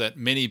 was that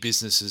many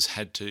businesses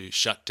had to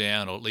shut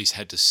down, or at least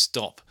had to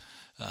stop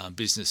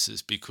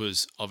businesses,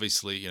 because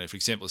obviously, you know, for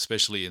example,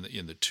 especially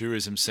in the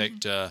tourism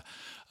sector,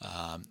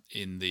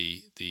 in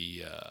the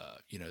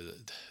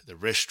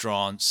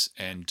restaurants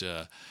and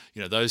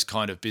you know, those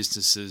kind of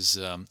businesses,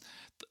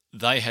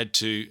 they had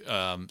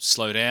to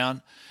slow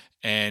down,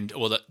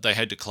 they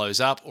had to close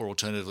up, or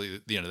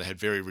alternatively, you know, they had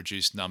very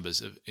reduced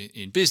numbers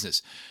in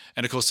business.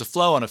 And of course, the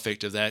flow-on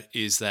effect of that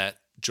is that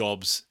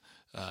jobs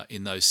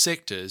in those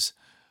sectors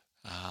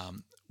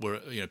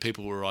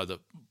people were either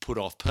put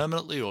off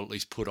permanently or at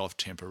least put off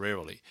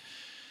temporarily.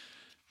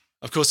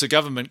 Of course, the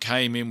government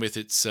came in with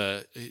its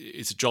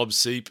job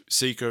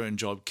seeker and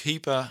job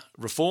keeper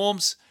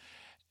reforms,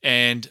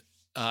 and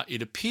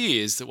it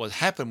appears that what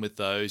happened with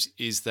those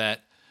is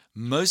that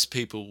most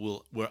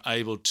people were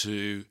able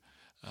to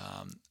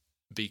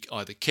be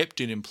either kept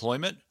in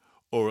employment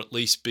or at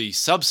least be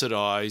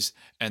subsidised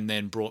and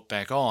then brought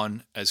back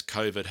on as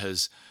COVID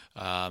has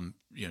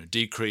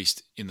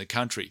decreased in the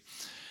country.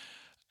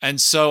 And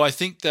so I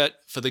think that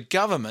for the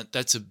government,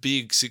 that's a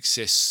big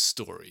success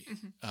story.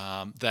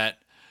 That,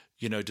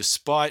 you know,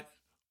 despite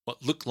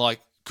what looked like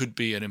could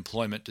be an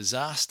employment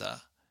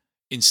disaster,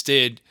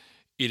 instead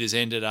it has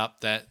ended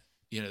up that,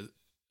 you know,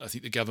 I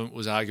think the government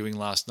was arguing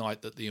last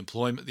night that the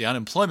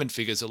unemployment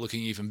figures are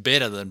looking even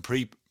better than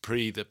pre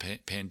the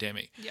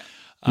pandemic.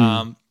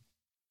 Yeah.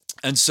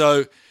 And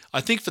so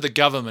I think for the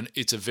government,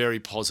 it's a very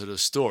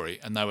positive story,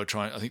 and I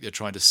think they're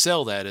trying to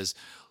sell that as,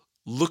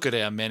 look at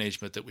our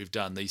management that we've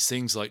done. These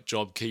things like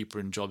JobKeeper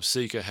and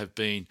JobSeeker have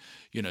been,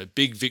 you know,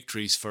 big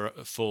victories for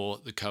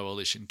the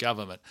coalition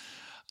government.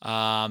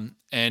 And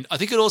I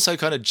think it also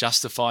kind of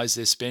justifies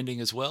their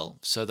spending as well.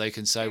 So they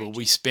can say, well,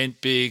 we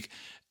spent big,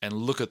 and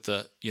look at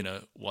the, you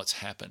know, what's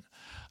happened.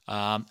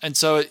 And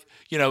so,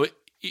 you know,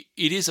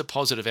 it is a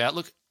positive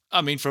outlook.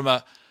 I mean, from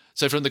the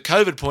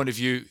COVID point of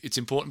view, it's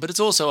important, but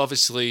it's also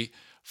obviously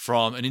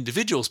from an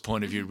individual's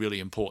point of view really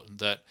important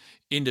that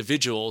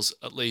individuals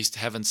at least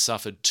haven't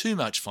suffered too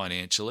much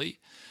financially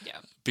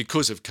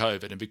because of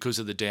COVID and because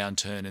of the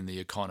downturn in the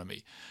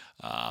economy.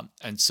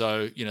 And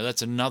so, you know,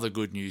 that's another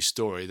good news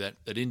story that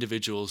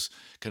individuals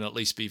can at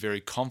least be very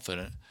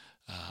confident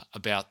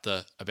about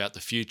the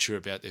future,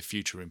 about their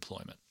future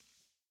employment.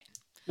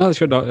 No, that's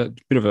good. A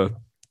bit of a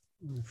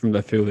from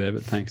the field there,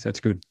 but thanks. That's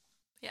good.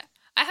 Yeah.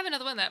 I have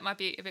another one that might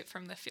be a bit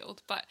from the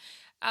field, but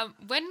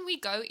when we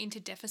go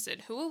into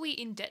deficit, who are we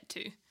in debt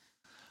to?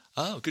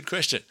 Oh, good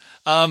question.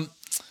 The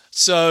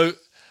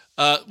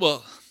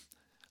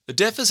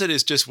deficit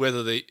is just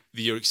whether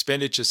your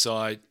expenditure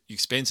side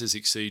expenses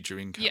exceed your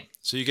income. Yeah.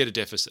 So you get a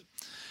deficit.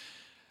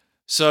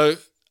 So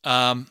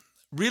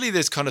really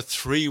there's kind of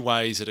three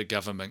ways that a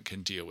government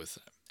can deal with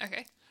it.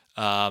 Okay.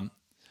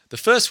 The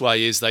first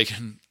way is they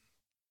can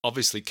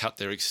obviously cut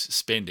their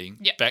spending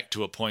back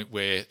to a point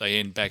where they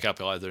end back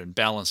up either in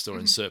balanced or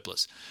in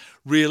surplus.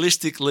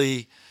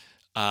 Realistically,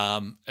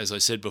 as I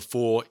said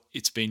before,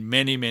 it's been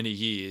many, many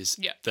years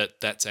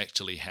that's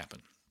actually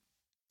happened.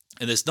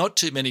 And there's not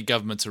too many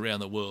governments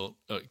around the world,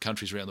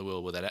 countries around the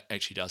world where that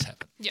actually does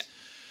happen. Yeah.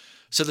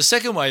 So the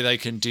second way they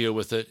can deal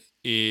with it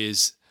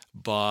is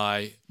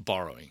by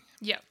borrowing.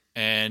 Yeah.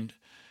 And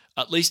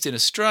at least in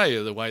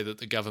Australia, the way that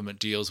the government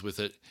deals with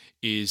it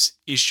is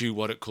issue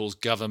what it calls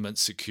government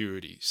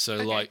security. So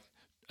like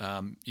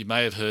you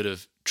may have heard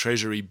of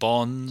treasury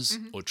bonds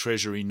or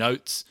treasury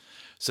notes.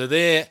 So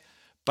they're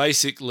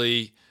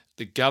basically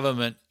the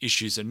government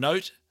issues a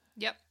note.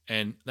 Yep.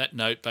 And that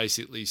note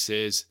basically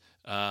says,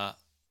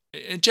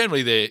 and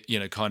generally they're, you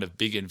know, kind of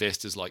big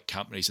investors like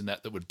companies and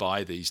that would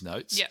buy these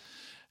notes. Yep.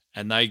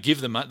 And they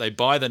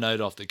buy the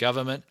note off the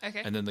government,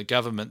 and then the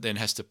government then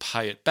has to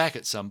pay it back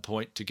at some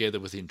point together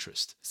with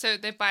interest. So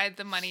they buy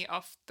the money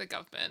off the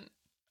government.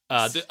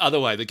 The other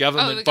way, the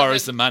government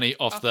borrows the money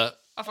off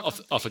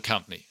a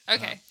company.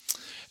 Okay.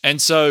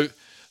 And so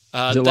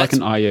is it like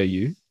an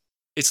IOU?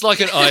 It's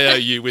like an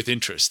IOU with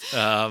interest.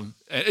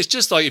 It's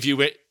just like if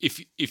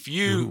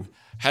you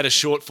had a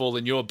shortfall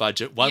in your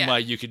budget, one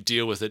way you could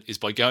deal with it is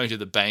by going to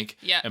the bank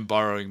and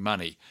borrowing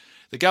money.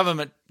 The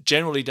government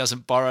generally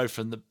doesn't borrow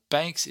from the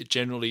banks. It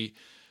generally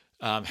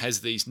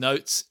has these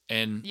notes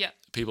and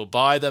people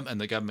buy them and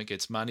the government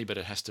gets money, but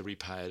it has to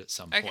repay it at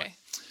some point. Okay.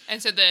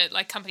 And so the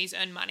companies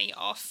earn money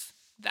off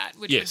that,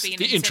 which would be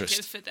an incentive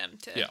interest for them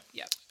to. Yeah.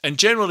 Yep. And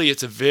generally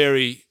it's a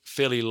fairly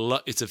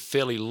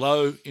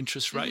low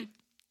interest rate,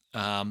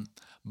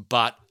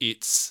 but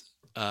it's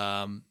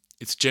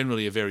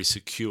generally a very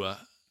secure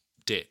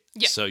debt.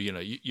 Yep. So, you know,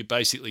 you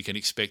basically can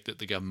expect that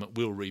the government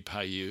will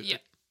repay you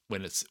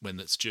when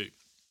it's due.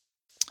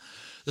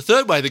 The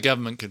third way the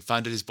government can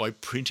fund it is by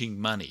printing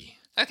money.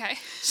 Okay.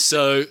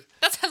 So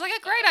that sounds like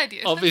a great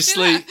idea.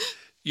 Obviously,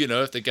 you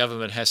know, if the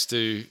government has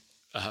to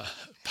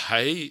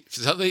pay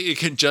for something, it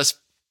can just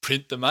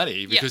print the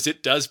money because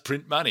it does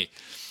print money.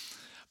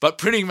 But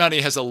printing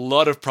money has a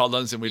lot of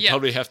problems, and we'd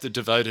probably have to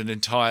devote an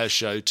entire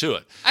show to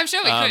it. I'm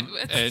sure we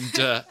could. And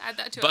add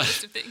that to a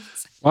list of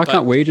things. Why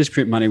can't we just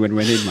print money when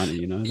we need money,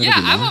 you know?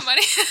 I want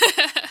money.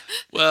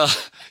 Well,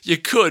 you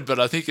could, but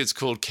I think it's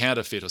called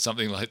counterfeit or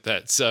something like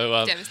that.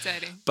 So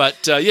devastating.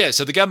 But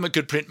so the government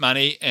could print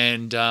money,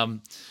 and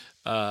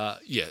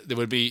there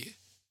would be.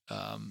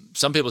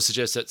 Some people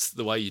suggest that's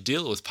the way you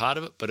deal with part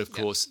of it, but of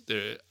course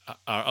there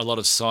are a lot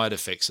of side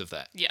effects of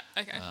that. Yeah.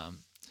 Okay.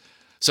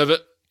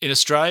 But in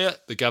Australia,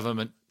 the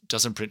government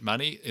doesn't print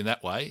money in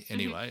that way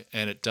anyway,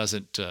 and it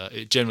doesn't.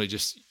 It generally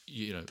just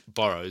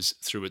borrows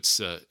through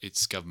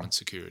its government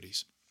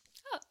securities.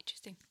 Oh,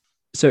 interesting.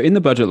 So in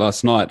the budget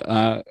last night,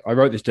 I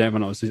wrote this down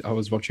when I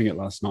was watching it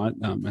last night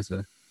as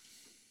a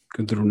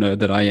good little nerd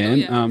that I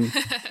am. Oh, yeah.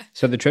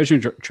 So the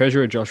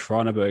Treasurer Josh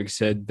Frydenberg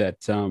said that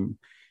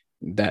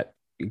that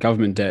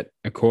government debt,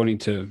 according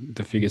to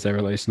the figures they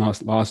released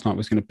last night,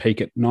 was going to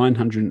peak at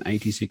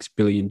 $986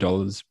 billion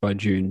by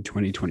June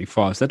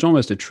 2025. So that's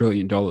almost $1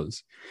 trillion.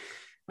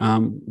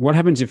 What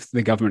happens if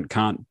the government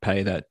can't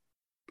pay the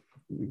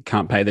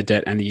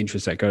debt and the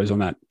interest that goes on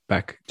that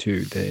back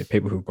to the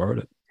people who borrowed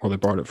it or they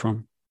borrowed it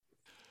from?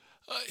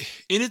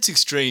 In its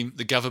extreme,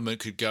 the government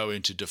could go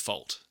into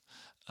default.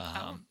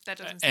 That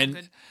doesn't sound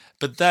good.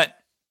 But that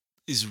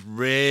is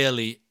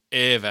rarely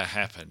ever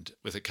happened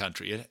with a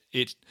country.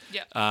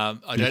 I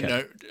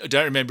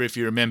don't remember if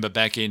you remember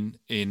back in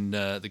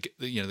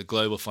the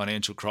global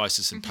financial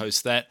crisis and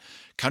post that,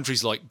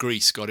 countries like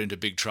Greece got into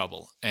big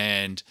trouble,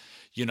 and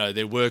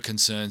there were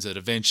concerns that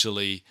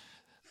eventually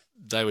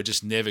they were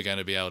just never going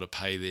to be able to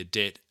pay their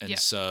debt, and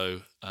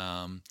so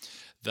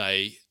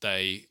they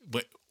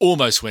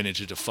almost went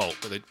into default,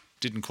 but they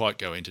didn't quite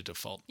go into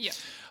default. Yeah.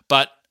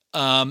 But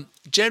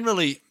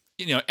generally,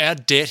 our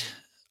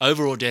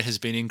overall debt has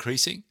been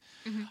increasing.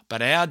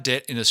 But our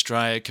debt in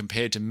Australia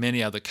compared to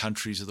many other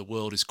countries of the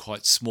world is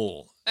quite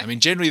small. Okay. I mean,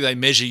 generally they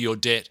measure your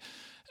debt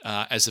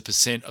as a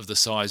percent of the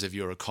size of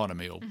your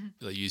economy, or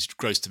they use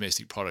gross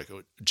domestic product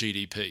or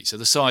GDP. So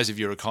the size of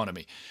your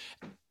economy.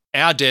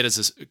 Our debt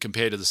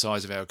compared to the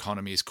size of our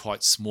economy is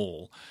quite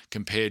small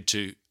compared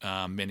to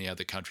many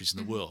other countries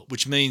in the world,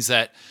 which means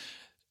that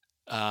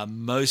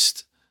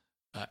most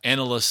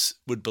analysts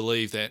would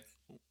believe that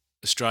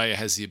Australia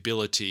has the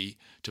ability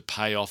to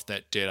pay off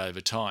that debt over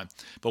time.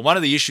 But one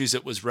of the issues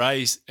that was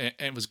raised, and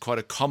it was quite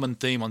a common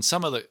theme on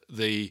some of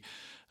the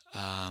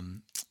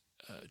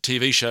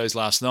TV shows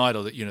last night,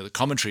 or the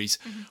commentaries,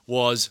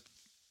 was,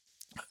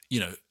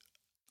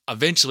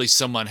 eventually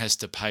someone has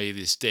to pay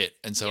this debt,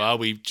 and so are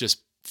we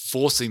just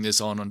forcing this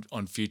on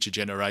future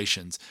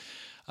generations?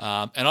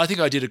 And I think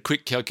I did a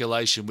quick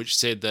calculation which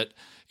said that,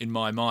 in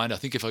my mind, I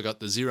think if I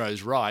got the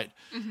zeros right,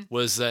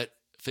 was that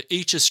for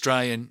each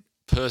Australian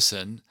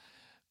person,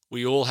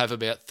 we all have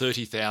about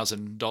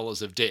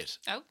 $30,000 of debt.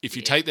 Oh, if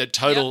you take that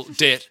total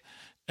debt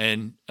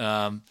and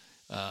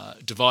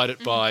divide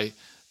it by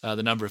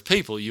the number of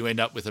people, you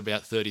end up with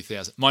about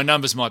 30,000. My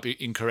numbers might be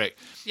incorrect,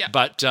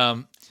 but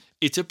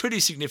it's a pretty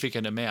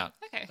significant amount.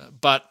 Okay.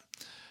 But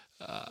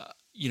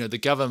the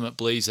government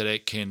believes that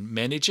it can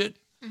manage it,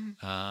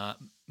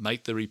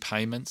 make the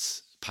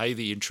repayments, pay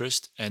the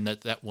interest, and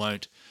that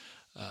won't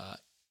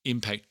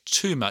impact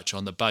too much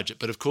on the budget.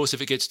 But of course,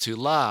 if it gets too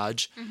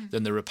large,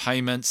 then the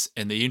repayments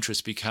and the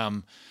interest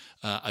become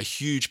a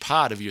huge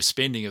part of your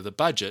spending of the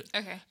budget.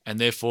 Okay. And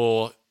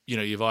therefore,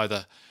 you've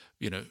either,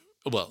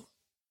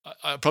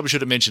 I probably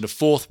should have mentioned a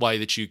fourth way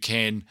that you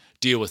can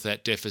deal with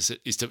that deficit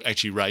is to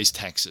actually raise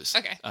taxes.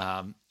 Okay.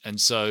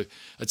 And so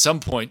at some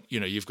point,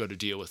 you've got to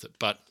deal with it.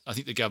 But I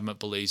think the government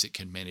believes it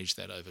can manage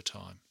that over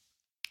time.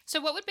 So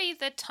what would be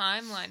the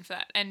timeline for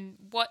that? And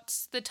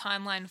what's the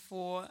timeline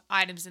for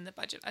items in the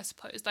budget, I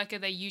suppose? Like, are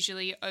they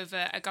usually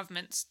over a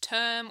government's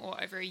term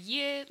or over a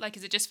year? Like,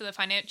 is it just for the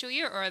financial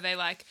year? Or are they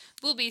like,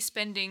 we'll be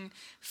spending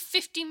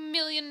 $50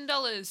 million,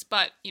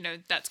 but,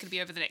 that's going to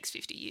be over the next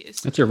 50 years?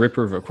 That's a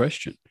ripper of a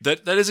question.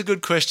 That is a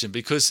good question,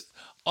 because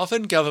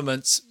often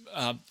governments,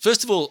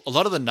 first of all, a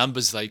lot of the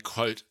numbers they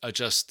quote are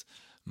just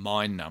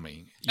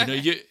mind-numbing.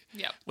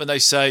 When they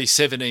say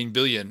 17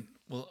 billion,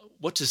 well,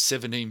 what does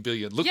 17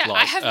 billion look like? Yeah,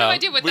 I have no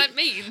idea what that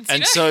means.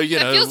 And so,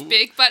 that feels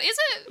big, but is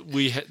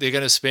it? They're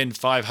going to spend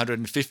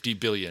 550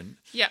 billion.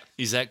 Yeah.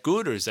 Is that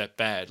good or is that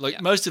bad?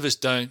 Most of us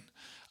don't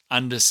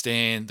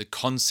understand the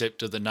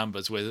concept of the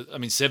numbers.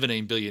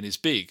 17 billion is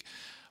big,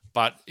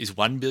 but is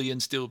 1 billion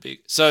still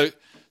big? So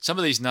some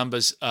of these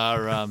numbers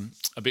are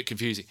a bit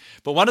confusing.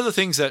 But one of the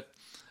things that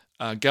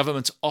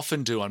governments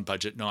often do on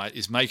budget night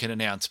is make an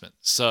announcement.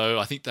 So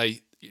I think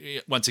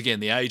once again,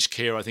 the aged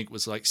care, I think,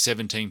 was like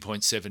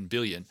 17.7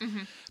 billion.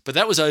 But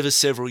that was over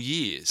several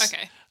years.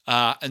 Okay.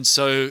 And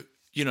so,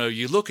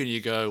 you look and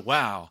you go,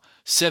 wow,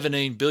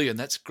 17 billion,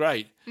 that's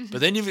great. But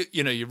then,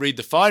 you read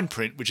the fine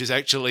print, this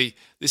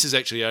is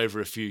actually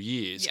over a few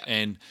years. Yep.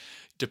 And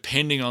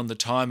depending on the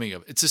timing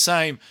of it, it's the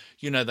same,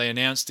 they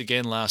announced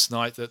again last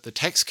night that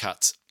there's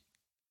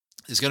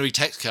going to be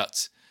tax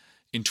cuts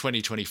in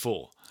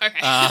 2024. Okay.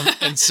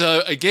 And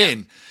so,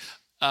 again...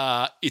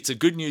 it's a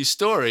good news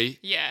story,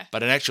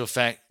 but in actual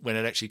fact, when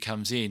it actually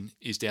comes in,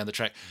 is down the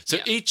track. So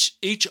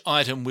each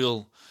item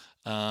will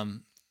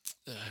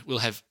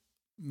have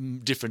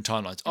different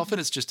timelines. Often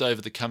it's just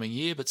over the coming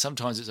year, but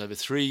sometimes it's over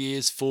 3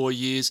 years, 4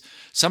 years.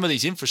 Some of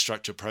these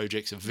infrastructure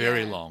projects are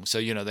very long.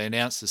 So, they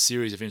announced a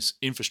series of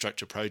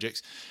infrastructure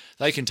projects.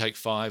 They can take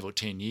 5 or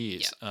 10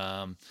 years.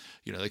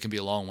 They can be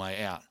a long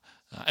way out.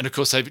 And of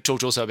course, they've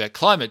talked also about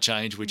climate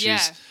change, which Yeah.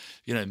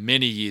 is,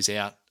 many years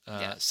out,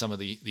 Yeah. some of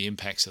the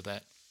impacts of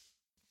that.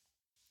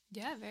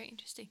 Yeah, very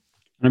interesting.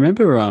 I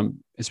remember,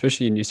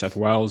 especially in New South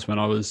Wales, when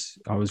I was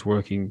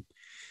working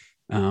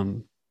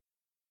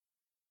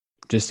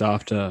just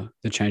after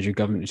the change of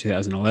government in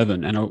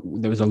 2011, and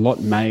there was a lot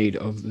made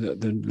of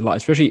the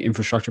especially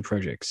infrastructure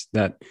projects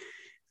that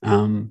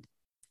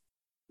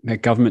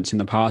that governments in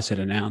the past had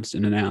announced,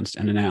 and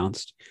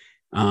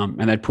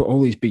they'd put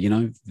all these big,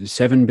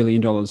 $7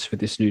 billion for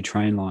this new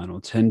train line,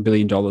 or $10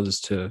 billion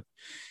to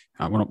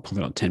we're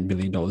probably not $10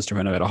 billion to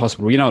renovate a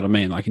hospital. You know what I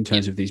mean? Like in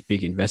terms of these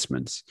big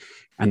investments.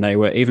 And they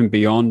were even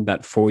beyond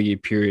that 4-year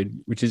period,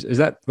 which is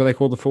that what they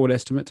call the forward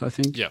estimates, I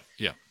think? Yeah.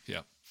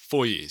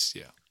 4 years,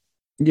 yeah.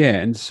 Yeah.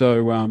 And so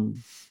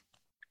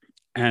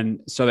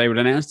they would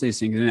announce these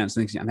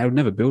things, and they would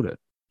never build it.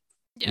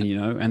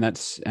 Yeah. And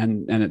it's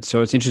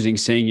interesting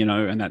seeing,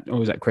 and that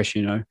always that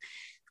question,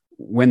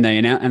 when they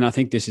announce, and I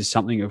think this is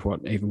something of what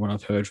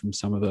I've heard from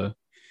some of the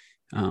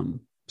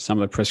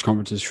press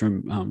conferences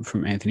from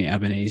Anthony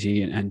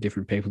Albanese and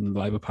different people in the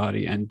Labor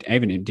Party, and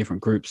even in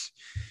different groups,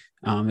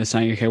 they're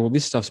saying, okay, well,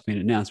 this stuff's been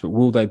announced, but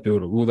will they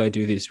build it? Will they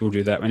do this? Will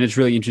do that? And it's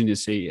really interesting to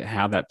see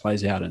how that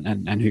plays out,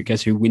 and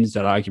who wins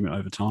that argument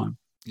over time.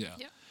 Yeah.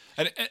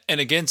 And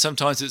again,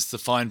 sometimes it's the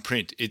fine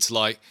print. It's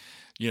like,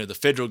 the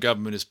federal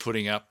government is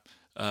putting up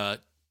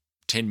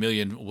 10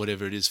 million or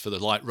whatever it is for the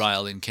light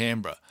rail in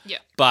Canberra. Yeah.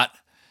 But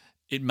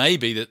it may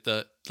be that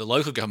the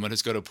local government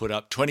has got to put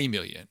up 20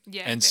 million.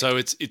 Yeah. And so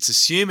it's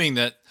assuming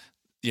that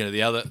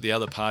the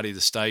other party,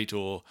 the state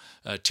or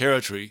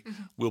territory,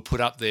 will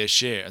put up their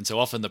share. And so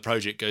often the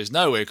project goes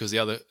nowhere because the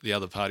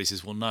other party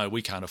says, well, no,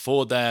 we can't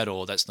afford that,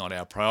 or that's not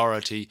our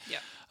priority.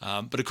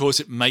 Yeah. But of course,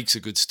 it makes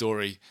a good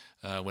story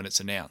when it's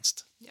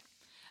announced. Yeah.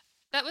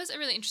 That was a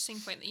really interesting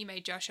point that you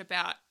made, Josh,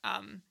 about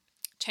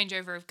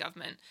changeover of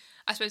government.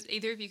 I suppose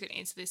either of you could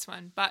answer this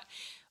one, but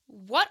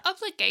what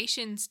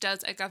obligations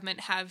does a government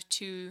have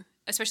to,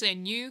 especially a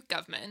new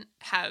government,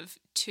 have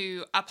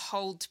to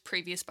uphold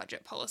previous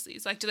budget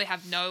policies? Like, do they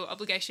have no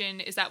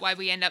obligation? Is that why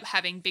we end up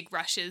having big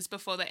rushes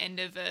before the end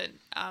of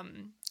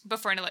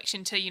before an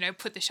election to,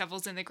 put the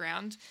shovels in the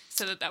ground,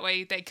 so that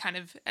way they kind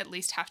of at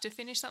least have to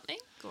finish something?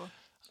 Or?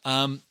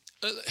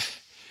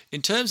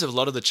 In terms of a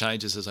lot of the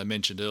changes, as I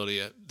mentioned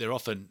earlier, they're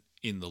often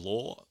in the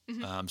law.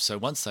 So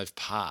once they've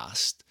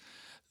passed,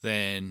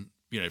 then,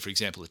 for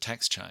example, a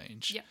tax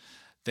change,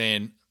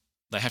 then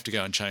they have to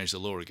go and change the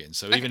law again.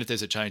 So even if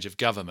there's a change of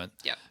government,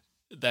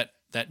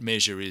 that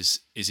measure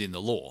is in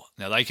the law.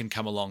 Now, they can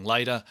come along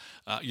later.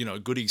 A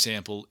good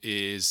example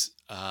is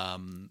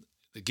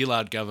the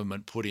Gillard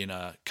government put in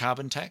a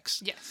carbon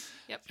tax. Yes.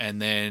 Yep.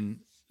 And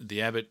then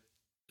the Abbott,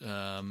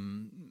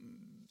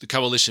 the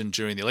coalition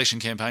during the election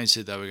campaign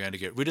said they were going to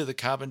get rid of the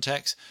carbon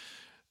tax.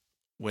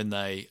 When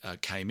they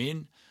came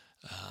in,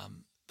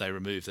 they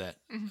removed that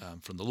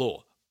from the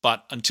law.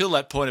 But until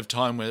that point of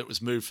time where it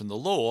was moved from the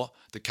law,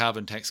 the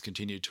carbon tax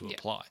continued to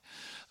apply.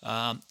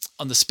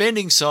 On the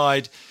spending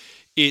side,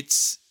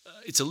 it's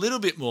a little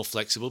bit more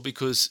flexible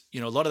because, a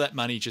lot of that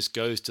money just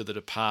goes to the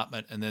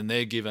department, and then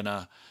they're given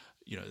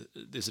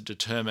there's a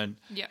determine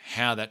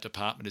how that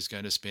department is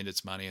going to spend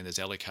its money, and there's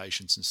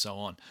allocations and so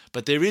on.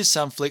 But there is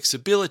some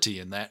flexibility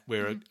in that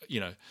where,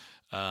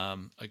 a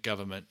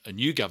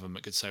new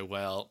government could say,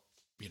 well,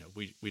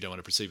 we don't want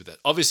to proceed with that.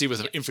 Obviously, with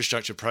an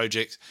infrastructure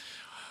project,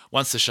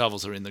 once the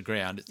shovels are in the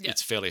ground,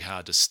 it's fairly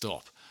hard to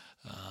stop.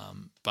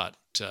 But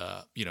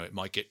it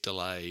might get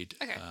delayed.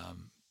 Okay.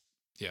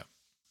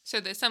 So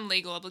there's some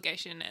legal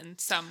obligation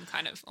and some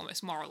kind of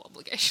almost moral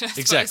obligation.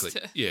 Exactly.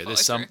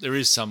 There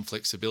is some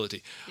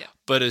flexibility. Yeah.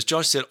 But as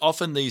Josh said,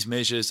 often these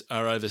measures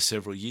are over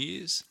several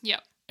years. Yeah.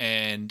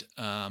 And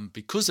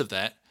because of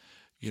that,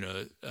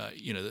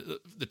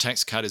 the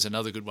tax cut is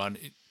another good one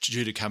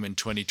due to come in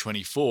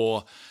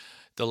 2024.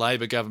 The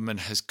Labor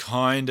government has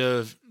kind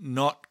of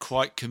not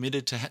quite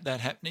committed to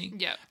that happening.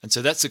 Yeah. And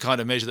so that's the kind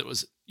of measure that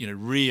was,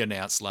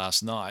 re-announced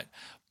last night,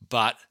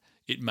 but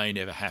it may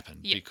never happen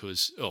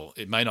because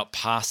it may not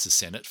pass the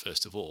Senate,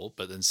 first of all,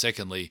 but then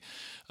secondly,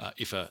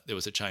 if there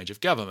was a change of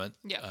government,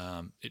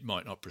 it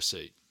might not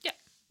proceed. Yeah.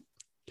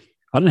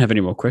 I don't have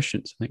any more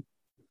questions. I think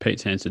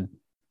Pete's answered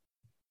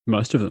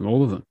most of them,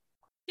 all of them.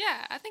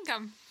 Yeah, I think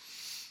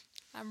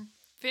I'm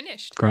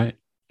finished. Great.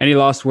 Any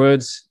last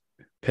words,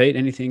 Pete?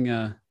 Anything?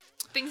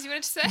 Things you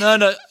wanted to say?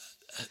 No.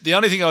 The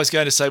only thing I was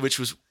going to say, which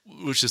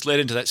just led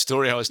into that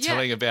story I was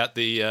telling about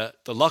the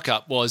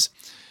lockup, was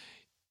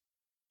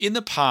in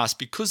the past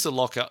because of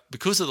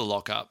the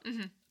lockup,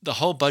 the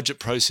whole budget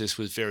process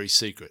was very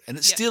secret, and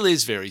it still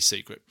is very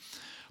secret.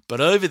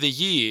 But over the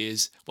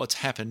years, what's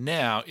happened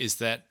now is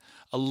that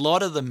a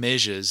lot of the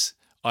measures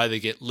either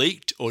get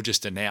leaked or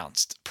just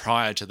announced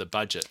prior to the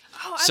budget.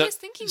 Oh, I was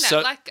thinking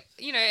that,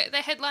 the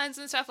headlines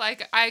and stuff,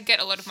 I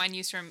get a lot of my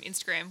news from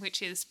Instagram,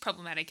 which is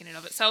problematic in and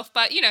of itself,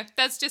 but,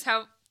 that's just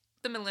how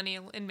the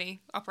millennial in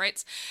me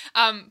operates.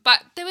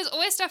 But there was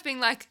always stuff being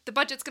like, the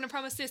budget's going to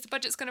promise this, the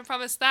budget's going to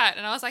promise that.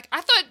 And I was like,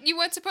 I thought you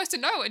weren't supposed to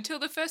know until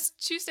the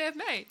first Tuesday of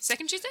May.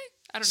 Second Tuesday?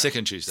 I don't know.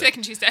 Second Tuesday.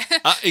 Second Tuesday.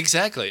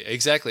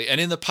 Exactly. And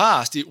in the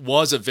past, it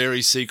was a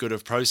very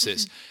secretive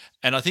process.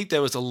 And I think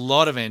there was a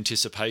lot of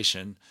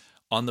anticipation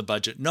on the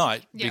budget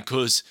night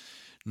because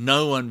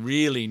no one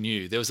really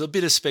knew. There was a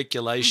bit of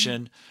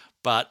speculation,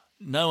 but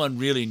no one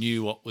really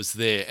knew what was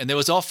there. And there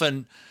was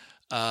often,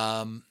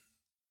 I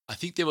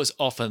think there was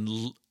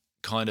often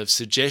kind of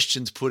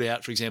suggestions put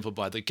out, for example,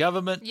 by the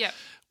government. Yeah.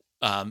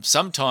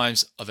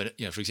 Sometimes of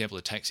for example,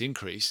 a tax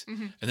increase,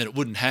 and then it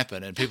wouldn't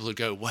happen, and people would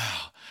go,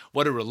 "Wow,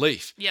 what a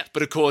relief!" Yeah.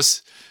 But of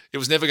course, it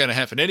was never going to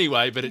happen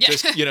anyway. But it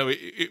just,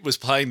 it was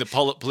playing the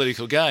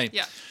political game.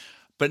 Yeah.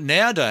 But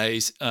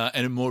nowadays,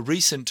 and in more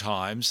recent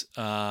times,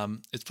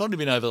 it's probably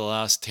been over the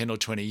last 10 or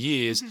 20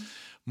 years,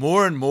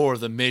 more and more of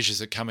the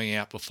measures are coming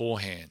out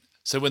beforehand.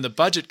 So when the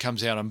budget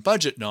comes out on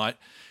budget night,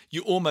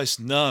 you almost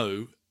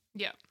know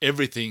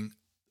everything,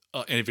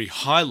 every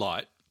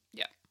highlight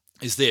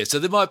is there. So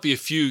there might be a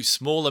few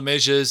smaller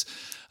measures,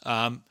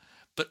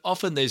 but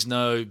often there's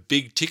no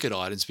big ticket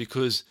items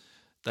because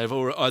they've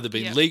either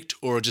been leaked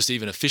or just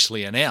even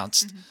officially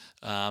announced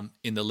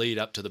in the lead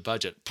up to the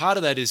budget. Part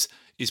of that is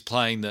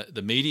playing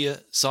the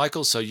media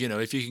cycle. So,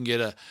 if you can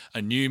get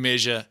a new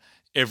measure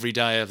every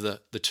day of the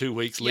 2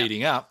 weeks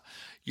leading up,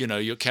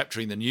 you're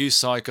capturing the news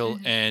cycle.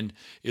 And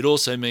it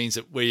also means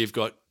that where you've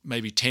got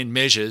maybe 10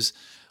 measures,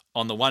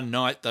 on the one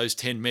night, those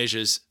 10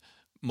 measures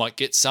might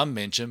get some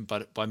mention,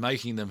 but by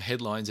making them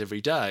headlines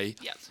every day,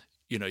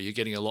 you're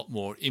getting a lot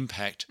more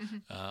impact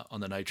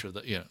on the nature of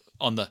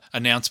on the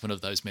announcement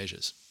of those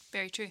measures.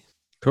 Very true.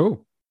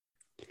 Cool.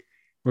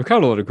 We've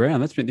covered a lot of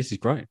ground. This is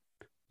great.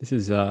 This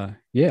is I've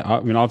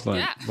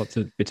learned lots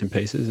of bits and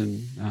pieces,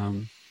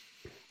 and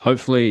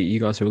hopefully you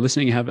guys who are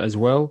listening have as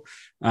well,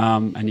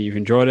 and you've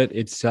enjoyed it.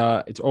 It's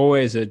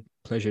always a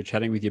pleasure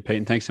chatting with you, Pete,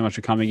 and thanks so much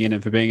for coming in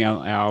and for being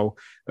our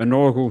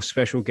inaugural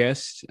special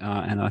guest.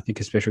 And I think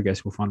a special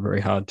guest we'll find very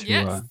hard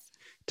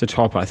to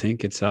top. I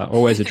think it's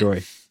always a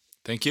joy.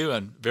 Thank you,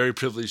 and very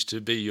privileged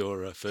to be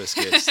your first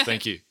guest.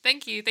 Thank you.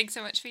 Thank you. Thanks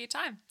so much for your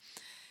time.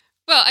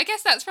 Well, I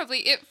guess that's probably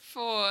it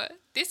for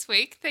this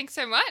week. Thanks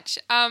so much.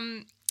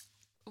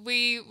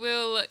 We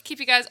will keep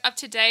you guys up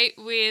to date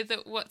with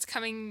what's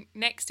coming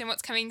next and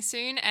what's coming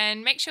soon,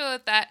 and make sure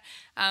that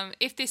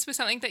if this was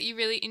something that you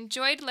really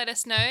enjoyed, let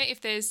us know.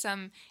 If there's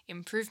some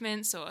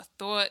improvements or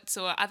thoughts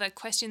or other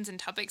questions and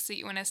topics that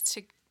you want us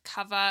to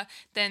cover,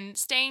 then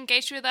stay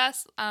engaged with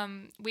us.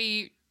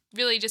 We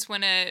really just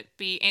want to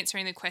be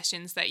answering the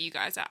questions that you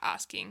guys are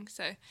asking.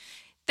 So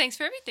thanks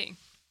for everything.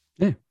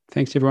 Yeah,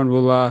 thanks everyone.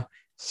 We'll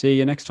see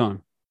you next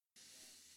time.